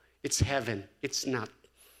wow, it's heaven. It's not.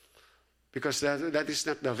 Because that is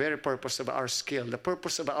not the very purpose of our skill. The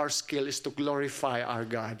purpose of our skill is to glorify our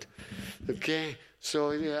God. Okay?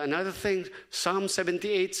 So another thing, Psalm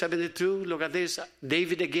 78, 72, look at this.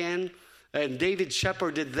 David again. And David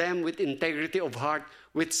shepherded them with integrity of heart,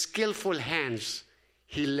 with skillful hands.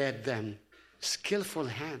 He led them. Skillful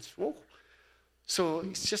hands. Whoa. So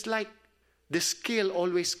it's just like the skill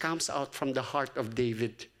always comes out from the heart of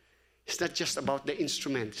David. It's not just about the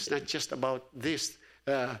instrument. It's not just about this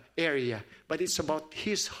area, but it's about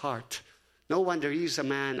his heart. No wonder he's a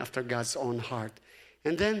man after God's own heart.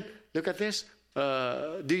 And then look at this.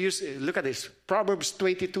 Look at this. Proverbs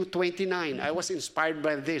 22:29. I was inspired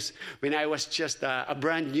by this when I was just a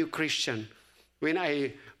brand new Christian. When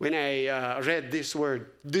I read this word,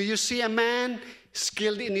 do you see a man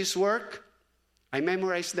skilled in his work? I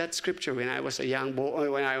memorized that scripture when I was a young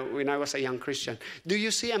boy. When I was a young Christian. Do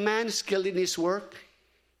you see a man skilled in his work?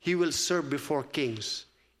 He will serve before kings,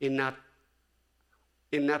 and not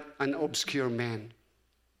an obscure man.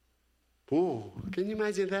 Oh, can you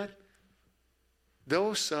imagine that?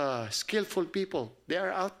 Those skillful people, they are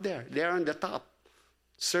out there. They are on the top,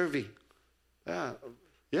 serving.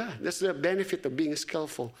 Yeah, that's the benefit of being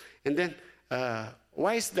skillful. And then,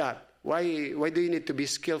 why is that? Why do you need to be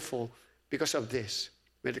skillful? Because of this.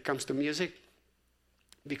 When it comes to music,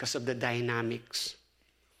 because of the dynamics.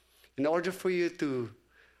 In order for you to,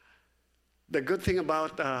 the good thing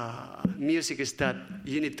about music is that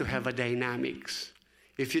you need to have a dynamics.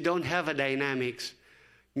 If you don't have a dynamics,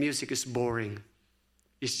 music is boring.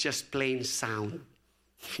 It's just plain sound.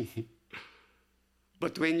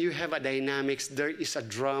 But when you have a dynamics, there is a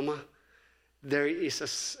drama. There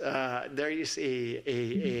is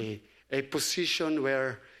a position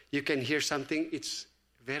where you can hear something. It's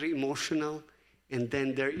very emotional, and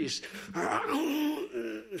then there is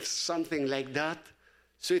something like that.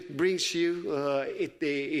 So it brings you,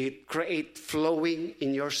 it creates flowing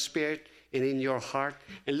in your spirit and in your heart.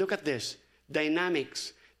 And look at this,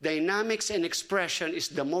 dynamics. Dynamics and expression is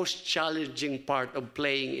the most challenging part of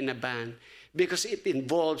playing in a band because it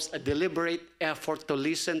involves a deliberate effort to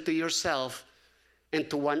listen to yourself and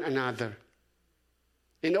to one another.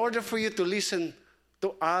 In order for you to listen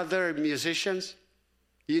to other musicians,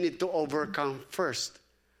 you need to overcome first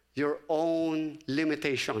your own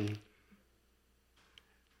limitation.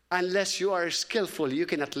 Unless you are skillful, you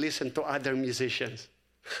cannot listen to other musicians.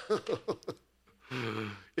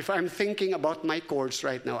 If I'm thinking about my chords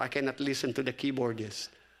right now, I cannot listen to the keyboardist.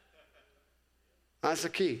 That's the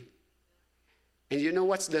key. And you know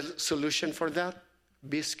what's the solution for that?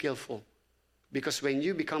 Be skillful. Because when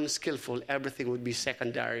you become skillful, everything would be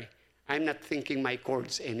secondary. I'm not thinking my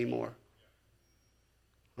chords anymore.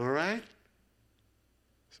 All right?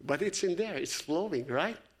 But it's in there. It's flowing,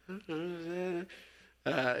 right?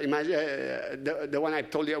 Imagine the one I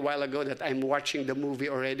told you a while ago that I'm watching the movie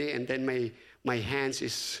already, and then my hands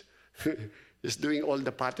is is doing all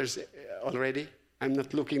the patterns already. I'm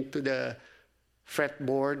not looking to the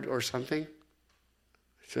fretboard or something.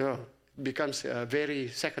 So it becomes very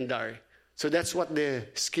secondary. So that's what the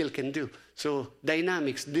skill can do. So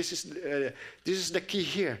dynamics, this is the key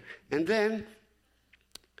here. And then,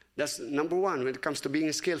 that's number one when it comes to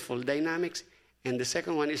being skillful, dynamics. And the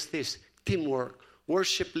second one is this, teamwork.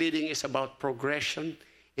 Worship leading is about progression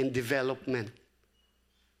and development.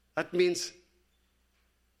 That means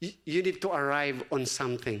you need to arrive on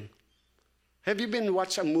something. Have you been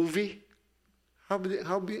watch a movie? How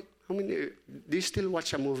many, do you still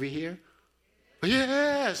watch a movie here?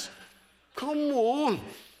 Yes! Come on.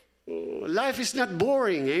 Life is not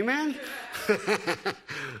boring, amen?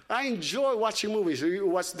 I enjoy watching movies. You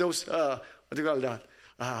watch those, what do you call that?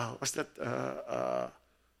 What's that?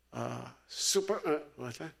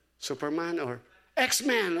 What's that? Superman or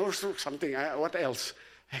X-Men or something. What else?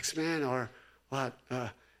 X-Men or what?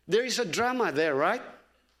 There is a drama there, right?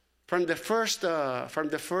 From the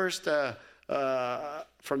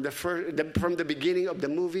beginning of the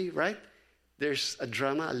movie, right? There's a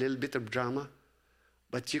drama, a little bit of drama,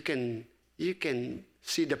 but you can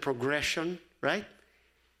see the progression, right?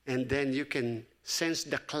 And then you can sense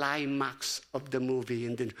the climax of the movie,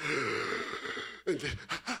 and then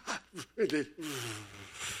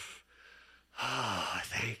oh,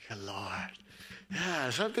 thank you, Lord.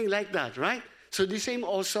 Yeah, something like that, right? So the same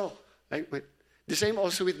also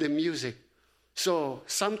with the music. So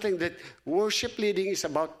something that worship leading is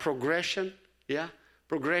about progression, yeah?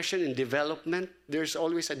 Progression and development. There's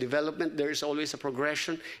always a development, there's always a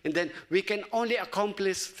progression. And then we can only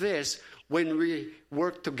accomplish this when we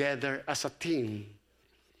work together as a team.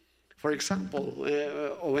 For example,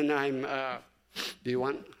 when I'm, do you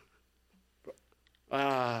want?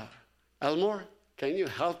 Elmore, can you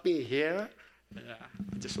help me here? I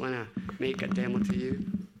just want to make a demo to you.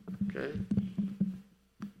 Okay?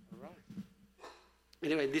 All right.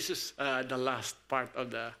 Anyway, this is the last part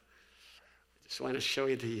of the, I just want to show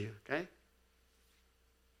it to you, okay?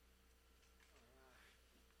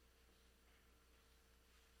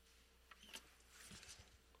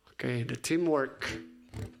 Okay, the teamwork.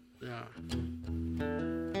 Yeah.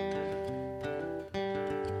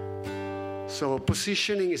 So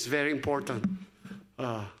positioning is very important.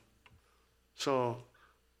 Our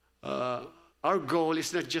goal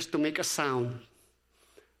is not just to make a sound,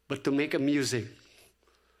 but to make a music.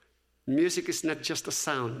 Music is not just a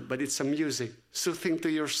sound, but it's a music, soothing to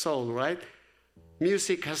your soul, right?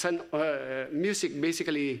 Music has music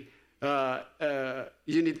basically,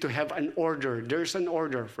 you need to have an order. There's an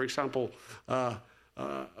order. For example, 1,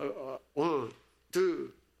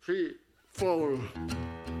 2, 3, 4.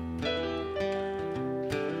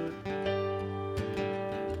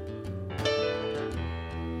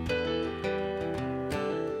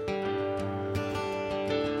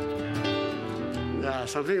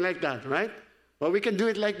 Something like that, right? Well, we can do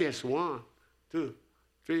it like this. 1, 2,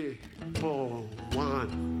 3, 4.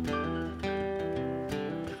 1,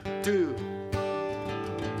 2.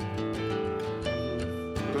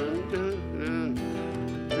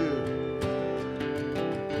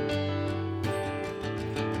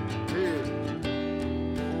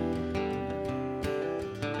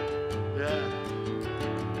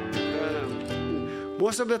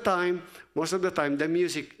 most of the time, the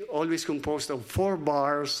music always composed of 4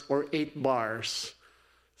 bars or 8 bars.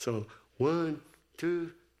 So 1,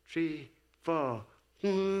 2, 3, 4.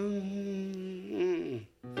 1,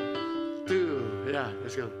 2. Yeah,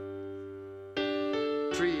 let's go.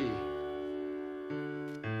 3,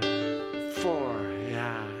 4.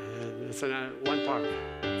 Yeah, that's one part.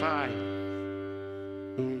 5,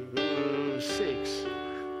 6,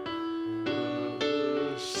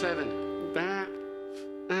 7,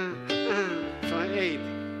 8.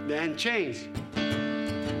 Then change.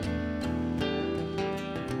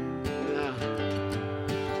 Now,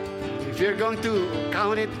 if you're going to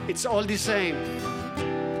count it, it's all the same.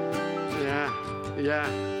 Yeah.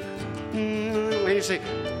 When you say,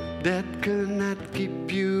 that cannot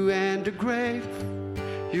keep you in the grave.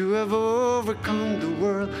 You have overcome the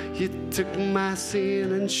world. You took my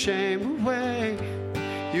sin and shame away.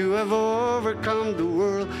 You have overcome the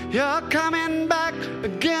world. You're coming back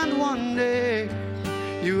again one day.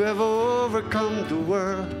 You have overcome the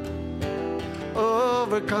world.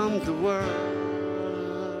 Overcome the world.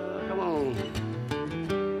 Come on.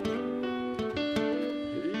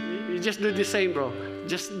 You just do the same, bro.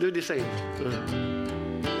 Just do the same.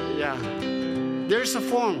 Yeah. There's a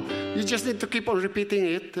form. You just need to keep on repeating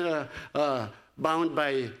it, bound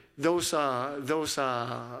by those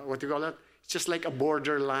what do you call it? It's just like a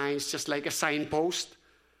borderline. It's just like a signpost.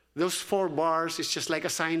 Those 4 bars is just like a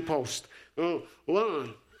signpost.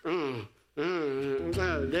 1,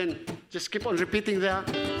 then just keep on repeating that.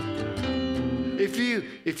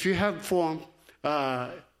 If you have form,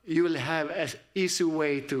 you will have an easy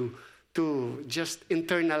way to just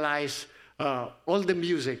internalize all the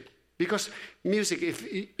music. Because music,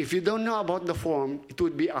 if you don't know about the form, it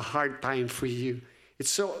would be a hard time for you. It's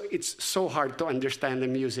so hard to understand the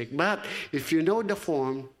music. But if you know the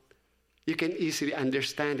form, you can easily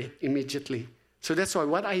understand it immediately. So that's why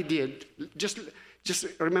what I did, just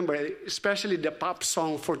remember, especially the pop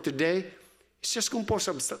song for today, it's just composed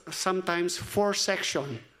of sometimes 4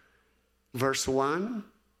 sections. Verse 1,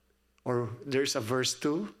 or there's a verse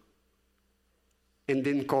 2, and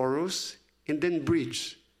then chorus, and then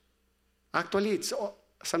bridge. Actually,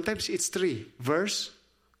 sometimes it's 3. Verse,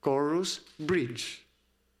 chorus, bridge.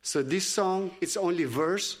 So this song, it's only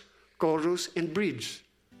verse, chorus, and bridge.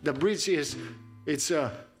 The bridge is,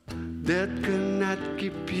 that cannot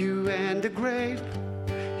keep you in the grave.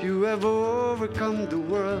 You have overcome the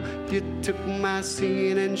world. You took my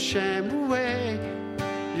sin and shame away.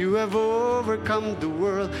 You have overcome the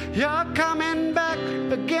world. You're coming back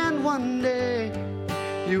again one day.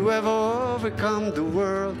 You have overcome the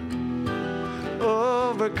world.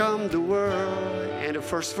 Overcome the world. And the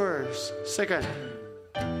first verse. Second.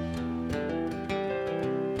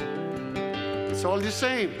 It's all the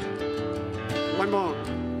same. One more.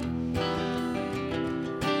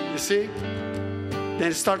 You see?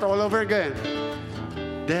 Then start all over again.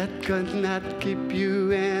 That could not keep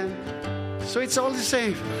you in. So it's all the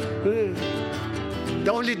same.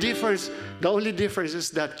 The only difference is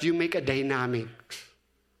that you make a dynamic.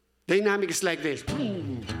 Dynamic is like this.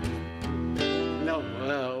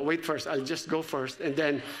 No, wait first. I'll just go first. And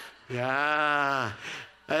then, yeah.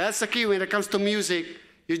 That's the key when it comes to music.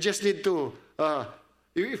 You just need to,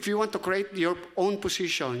 if you want to create your own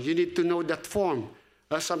position, you need to know that form.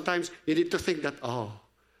 Sometimes you need to think that,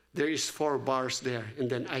 there is 4 bars there, and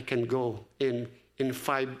then I can go in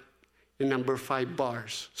number 5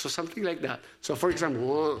 bars. So something like that. So for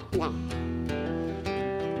example, 1.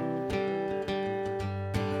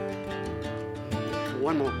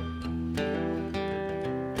 One more.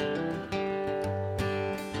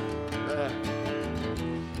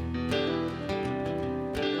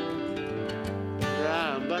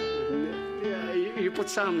 But you put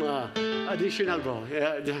some additional, bro.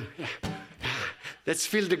 Let's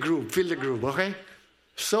feel the groove, okay?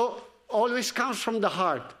 So always comes from the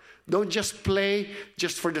heart. Don't just play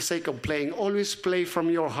just for the sake of playing. Always play from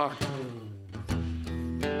your heart.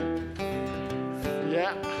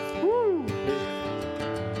 Yeah. Woo.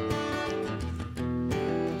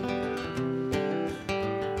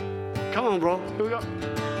 Come on, bro. Here we go.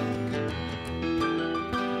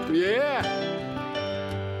 Yeah.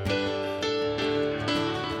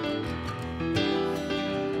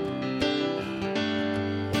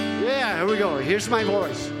 Yeah, here we go. Here's my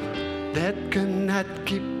voice. That cannot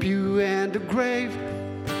keep you in the grave.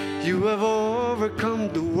 You have overcome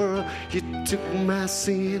the world. You took my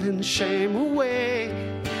sin and shame away.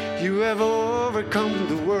 You have overcome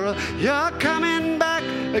the world. You're coming back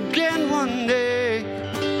again one day.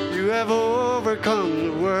 You have overcome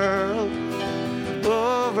the world.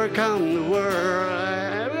 Overcome the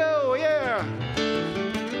world. Oh, yeah.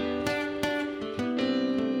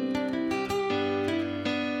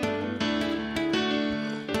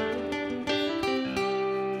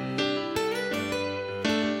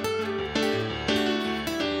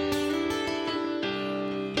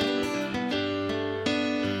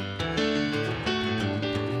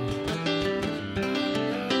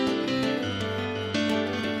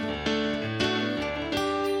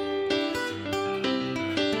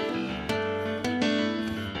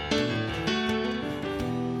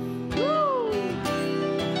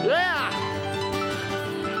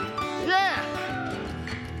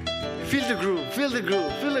 Feel the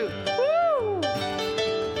groove. Feel it. Woo!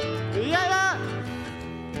 Yeah.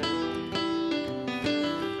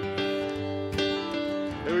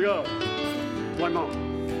 Here we go. One more.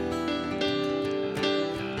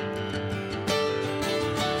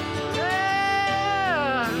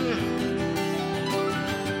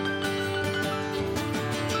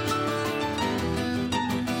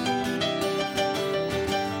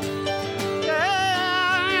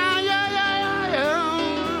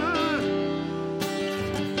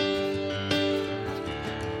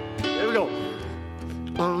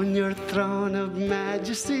 On your throne of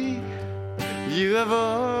majesty, you have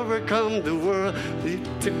overcome the world.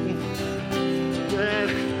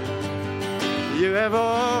 You have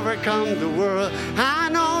overcome the world. I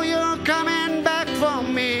know you're coming back for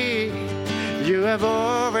me. You have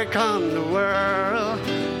overcome the world.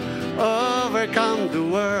 Overcome the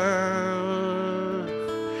world.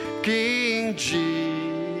 King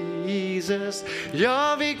Jesus,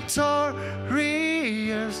 you're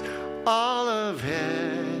victorious. All of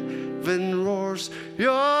heaven roars,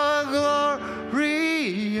 you're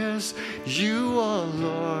glorious. You are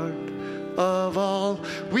Lord of all.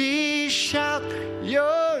 We shout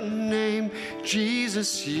your name,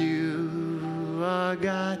 Jesus. You are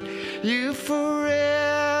God. You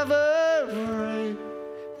forever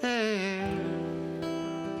reign.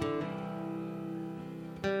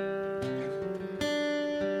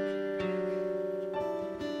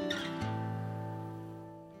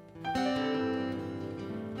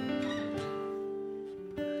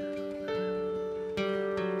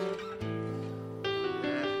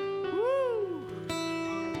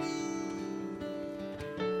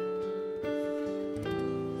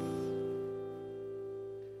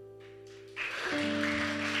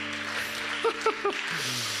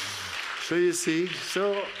 So you see,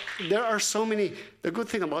 there are so many. The good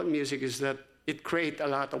thing about music is that it creates a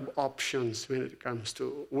lot of options when it comes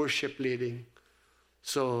to worship leading.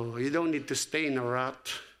 So you don't need to stay in a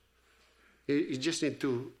rut. You just need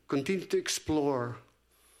to continue to explore.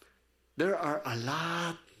 There are a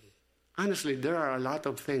lot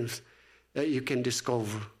of things that you can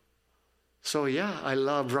discover. So yeah, I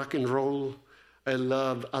love rock and roll. I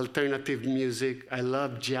love alternative music. I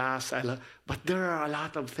love jazz. But there are a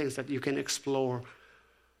lot of things that you can explore.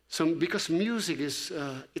 So because music is,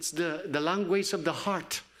 it's the language of the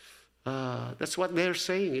heart. That's what they're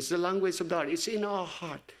saying. It's the language of the heart. It's in our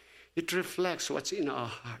heart. It reflects what's in our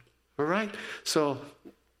heart. All right? So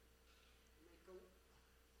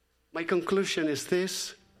my conclusion is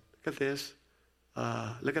this. Look at this.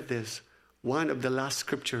 Look at this. One of the last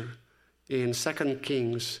scripture in 2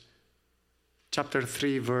 Kings chapter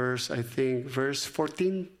 3, verse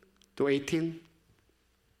 14 to 18.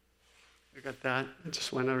 Look at that. I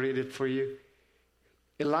just want to read it for you.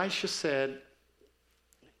 Elisha said,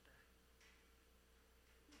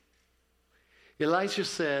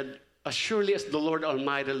 as surely as the Lord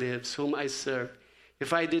Almighty lives, whom I serve,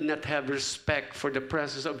 if I did not have respect for the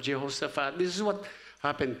presence of Jehoshaphat. This is what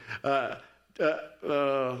happened.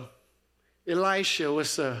 Elisha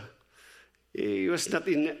was not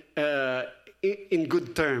in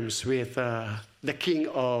good terms with the king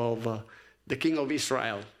of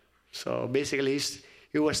Israel. So basically,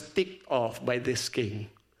 he was ticked off by this king.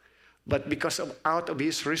 But out of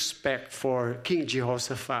his respect for King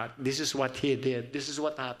Jehoshaphat, this is what he did. This is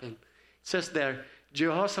what happened. It says there,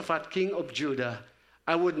 Jehoshaphat, king of Judah,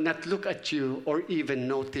 I would not look at you or even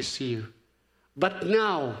notice you. But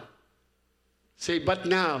now, say, but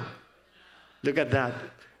now. Look at that.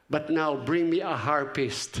 But now bring me a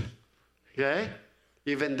harpist. Okay?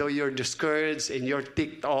 Even though you're discouraged and you're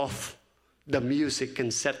ticked off, the music can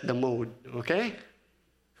set the mood. Okay?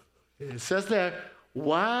 It says there,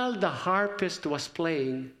 while the harpist was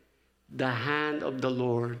playing, the hand of the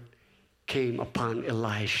Lord came upon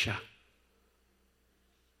Elisha.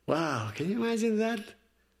 Wow, can you imagine that?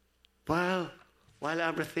 While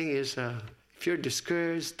everything is, if you're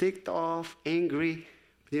discouraged, ticked off, angry,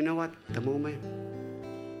 you know what? The moment,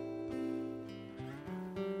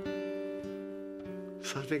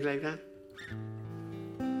 something like that.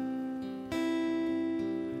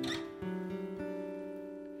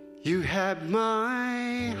 You have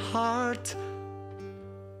my heart,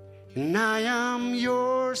 and I am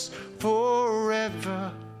yours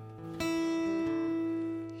forever.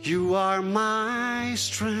 You are my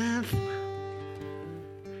strength,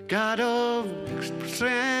 God of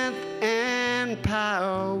strength and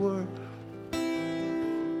power.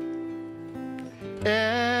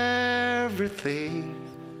 Everything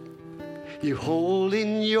you hold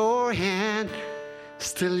in your hand,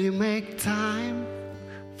 still you make time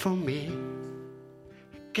for me.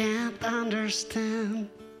 Can't understand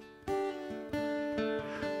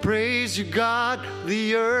Praise you, God,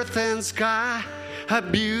 the earth and sky are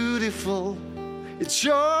beautiful. It's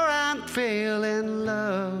your unfailing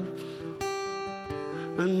love,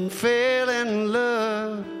 unfailing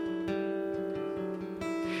love.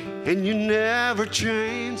 And you never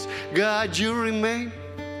change, God, you remain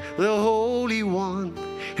the Holy One.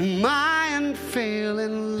 And my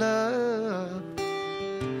unfailing love,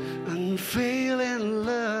 unfailing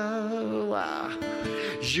love. Wow.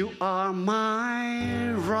 You are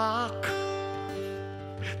my rock,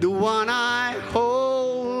 the one I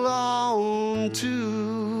hold on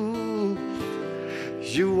to.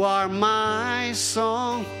 You are my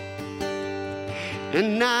song,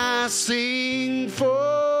 and I sing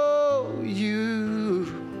for you.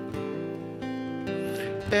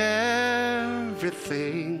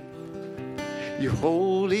 Everything you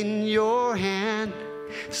hold in your hand,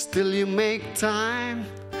 still you make time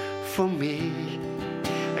for me.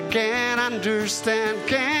 I can't understand.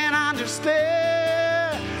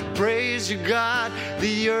 Praise you, God,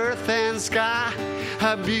 the earth and sky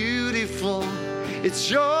are beautiful.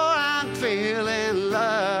 It's your unfailing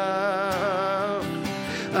love,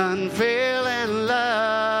 unfailing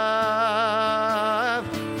love.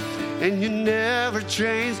 And you never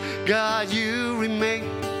change, God, you remain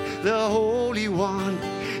the Holy One.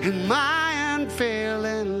 And my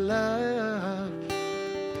unfailing love,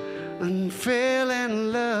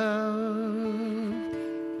 unfailing love.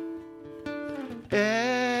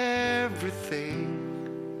 Everything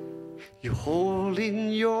you hold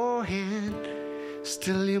in your hand,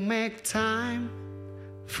 still you make time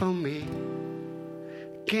for me.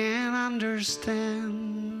 Can't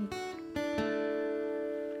understand.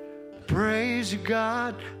 Praise you,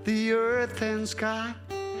 God, the earth and sky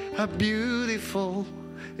are beautiful.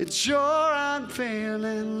 It's your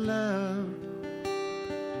unfailing love,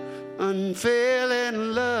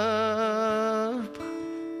 unfailing love.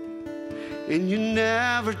 And you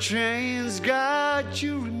never change, God,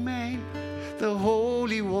 you remain the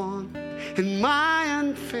Holy One. And my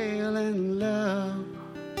unfailing love,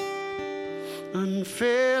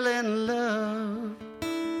 unfailing love,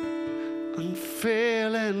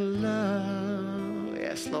 unfailing love.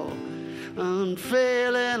 Yes, Lord.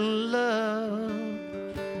 Unfailing love,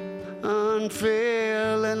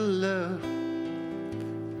 unfailing love,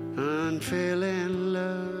 unfailing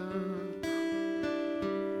love.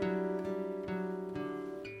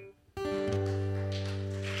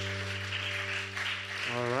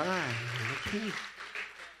 All right. Okay.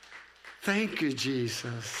 Thank you,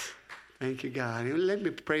 Jesus. Thank you, God. Let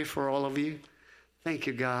me pray for all of you. Thank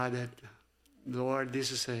you, God, that, Lord,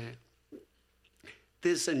 this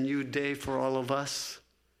is a new day for all of us.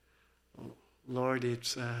 Lord,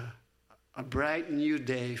 it's a bright new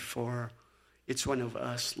day for each one of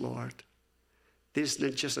us, Lord. This is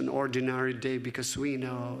not just an ordinary day, because we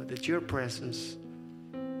know that your presence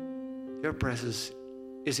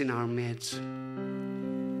is in our midst.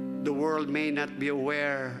 The world may not be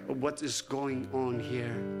aware of what is going on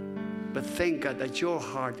here, but thank God that your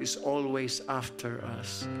heart is always after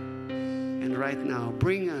us. And right now,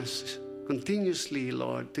 bring us continuously,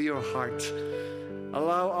 Lord, to your heart.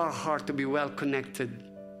 Allow our heart to be well connected,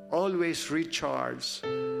 always recharged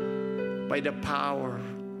by the power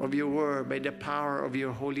of your word, by the power of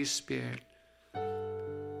your Holy Spirit.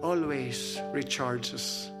 Always recharge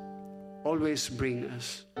us, always bring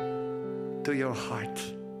us to your heart,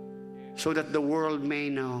 so that the world may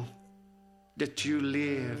know that you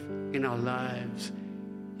live in our lives.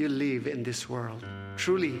 You live in this world.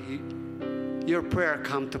 Truly, your prayer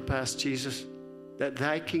come to pass, Jesus, that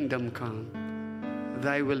thy kingdom come,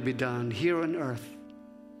 thy will be done here on earth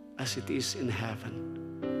as it is in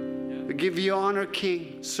heaven. We give you honor,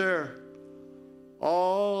 King, sir.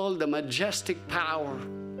 All the majestic power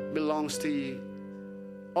belongs to you.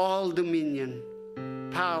 All dominion,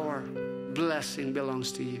 power, blessing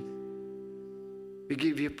belongs to you. We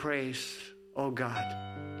give you praise, oh God,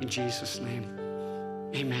 in Jesus' name.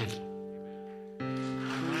 Amen.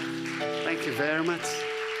 Thank you very much.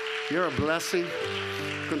 You're a blessing.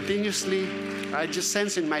 Continuously, I just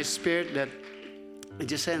sense in my spirit that,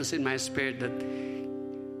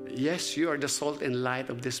 yes, you are the salt and light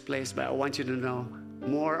of this place, but I want you to know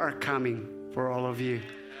more are coming for all of you.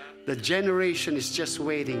 The generation is just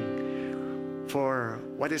waiting for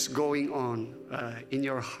what is going on in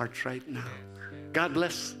your heart right now. God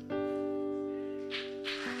bless.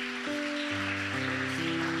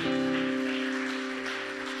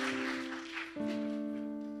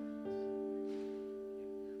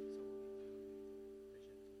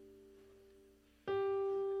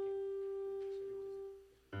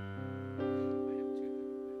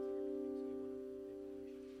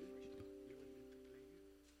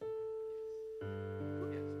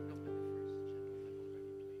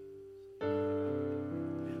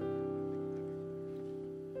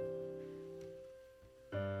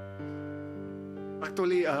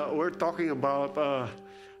 actually, we're talking about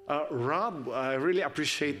Rob. I really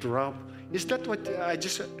appreciate Rob. Is that what, I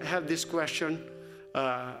just have this question.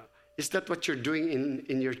 Is that what you're doing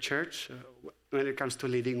in your church when it comes to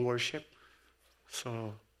leading worship?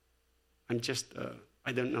 So I'm just,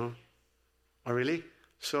 I don't know. Oh, really?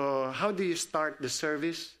 So how do you start the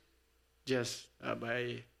service? Just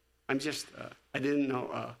by, I didn't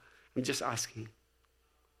know. I'm just asking.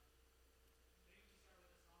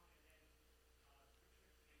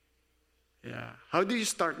 Yeah. How do you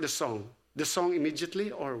start the song? The song immediately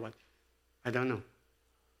or what? I don't know.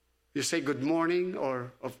 You say good morning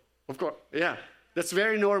or, of course, yeah. That's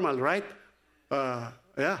very normal, right?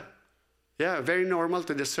 Yeah. Yeah, very normal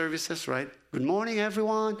to the services, right? Good morning,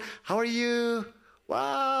 everyone. How are you?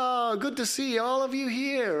 Wow, good to see all of you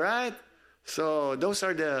here, right? So those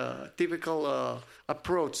are the typical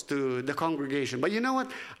approach to the congregation. But you know what?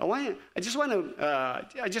 I just want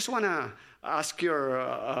to ask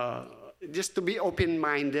your just to be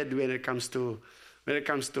open-minded when it comes to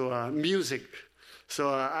music. So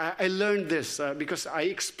I learned this because I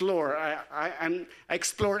explore. I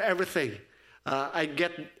explore everything. I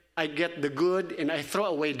get the good and I throw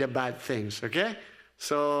away the bad things. Okay.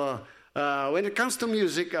 So when it comes to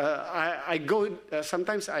music, I go.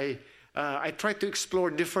 Sometimes I try to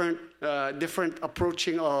explore different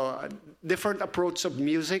approaching or different approach of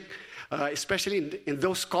music, especially in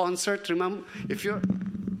those concerts. Remember, if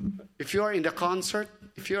you're in the concert,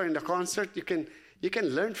 you can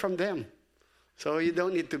learn from them. So you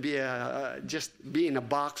don't need to be just be in a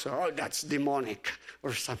box or, oh, that's demonic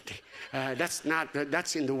or something.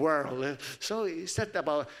 That's in the world. So it's not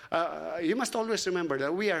about, you must always remember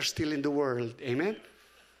that we are still in the world. Amen?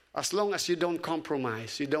 As long as you don't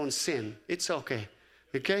compromise, you don't sin, it's okay.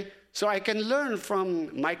 Okay? So I can learn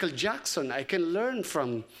from Michael Jackson. I can learn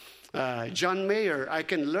from John Mayer. I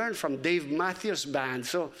can learn from Dave Matthews Band.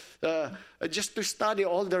 So just to study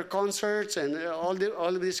all their concerts and all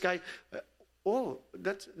of these guys.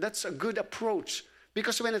 That's a good approach.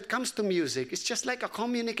 Because when it comes to music, it's just like a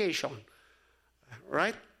communication.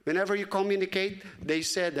 Right? Whenever you communicate, they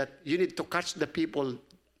said that you need to catch the people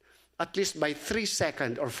at least by 3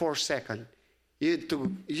 seconds or 4 seconds. You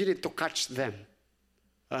need to catch them.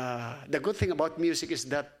 The good thing about music is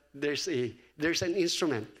that there's an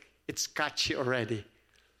instrument. It's catchy already.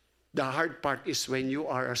 The hard part is when you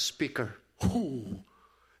are a speaker.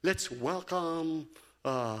 Let's welcome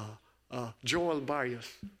Joel Barrios.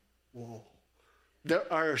 Whoa.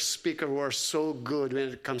 There are speakers who are so good when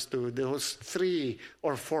it comes to those 3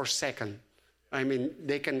 or 4 seconds. I mean,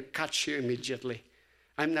 they can catch you immediately.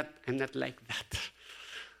 I'm not like that.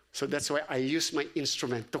 So that's why I use my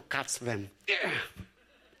instrument to catch them,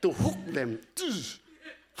 to hook them.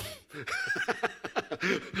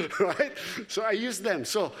 Right? So I use them.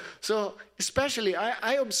 So especially,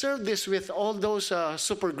 I observe this with all those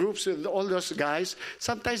super groups, with all those guys.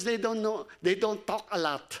 Sometimes they don't know, they don't talk a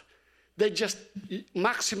lot. They just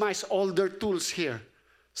maximize all their tools here.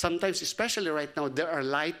 Sometimes, especially right now, there are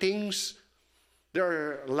lightings. There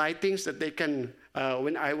are lightings that they can,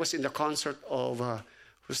 when I was in the concert of,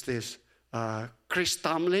 who's this? Chris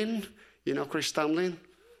Tomlin. You know Chris Tomlin?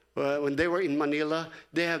 When they were in Manila,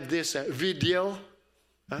 they have this video.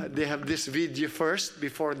 They have this video first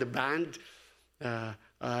before the band.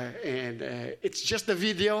 And it's just the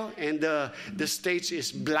video, and the stage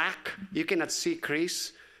is black. You cannot see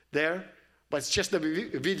Chris there, but it's just the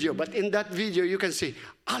video. But in that video, you can see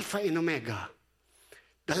Alpha and Omega,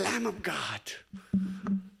 the Lamb of God,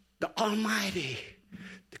 the Almighty,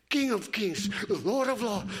 the King of Kings, the Lord of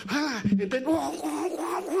Lords. And then,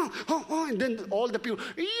 and then all the people,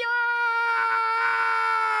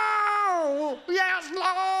 yes,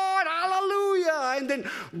 Lord, hallelujah. And then,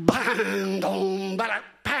 bang, dong, bang,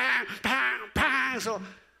 bang, bang, bang. So,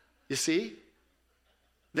 you see,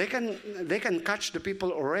 they can catch the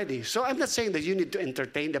people already. So I'm not saying that you need to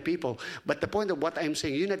entertain the people, but the point of what I'm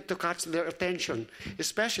saying, you need to catch their attention,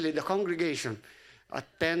 especially the congregation at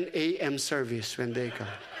 10 a.m. service when they come.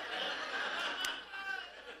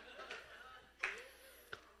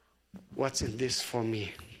 What's in this for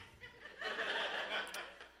me?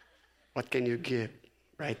 What can you give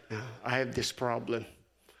right now? I have this problem.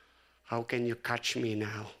 How can you catch me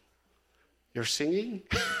now? You're singing?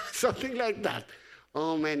 Something like that.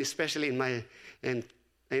 Oh man, especially in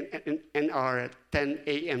our 10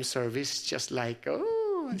 a.m. service, it's just like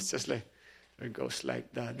it goes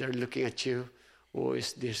like that. They're looking at you. Who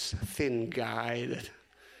is this thin guy?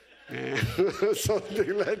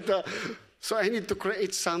 Something like that. So I need to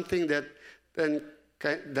create something that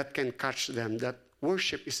can catch them. That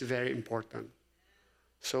worship is very important.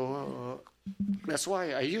 So that's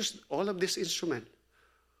why I use all of this instrument.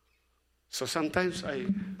 So sometimes I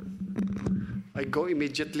go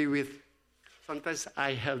immediately with, sometimes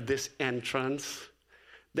I have this entrance,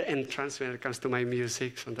 the entrance when it comes to my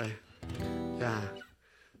music. Sometimes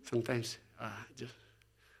I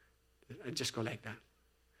just go like that.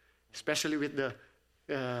 Especially with the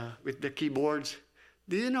keyboards.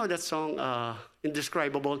 Do you know that song,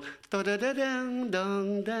 Indescribable?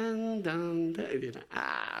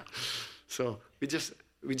 So we just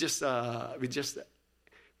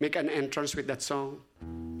make an entrance with that song.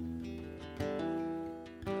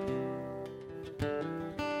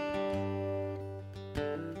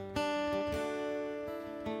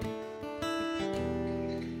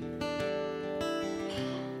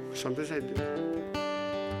 Sometimes I do.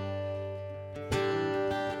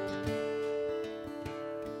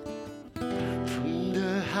 From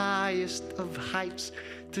the highest of heights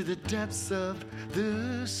to the depths of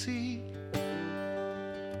the sea,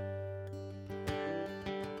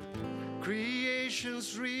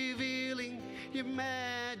 creation's revealing your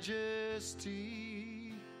majesty.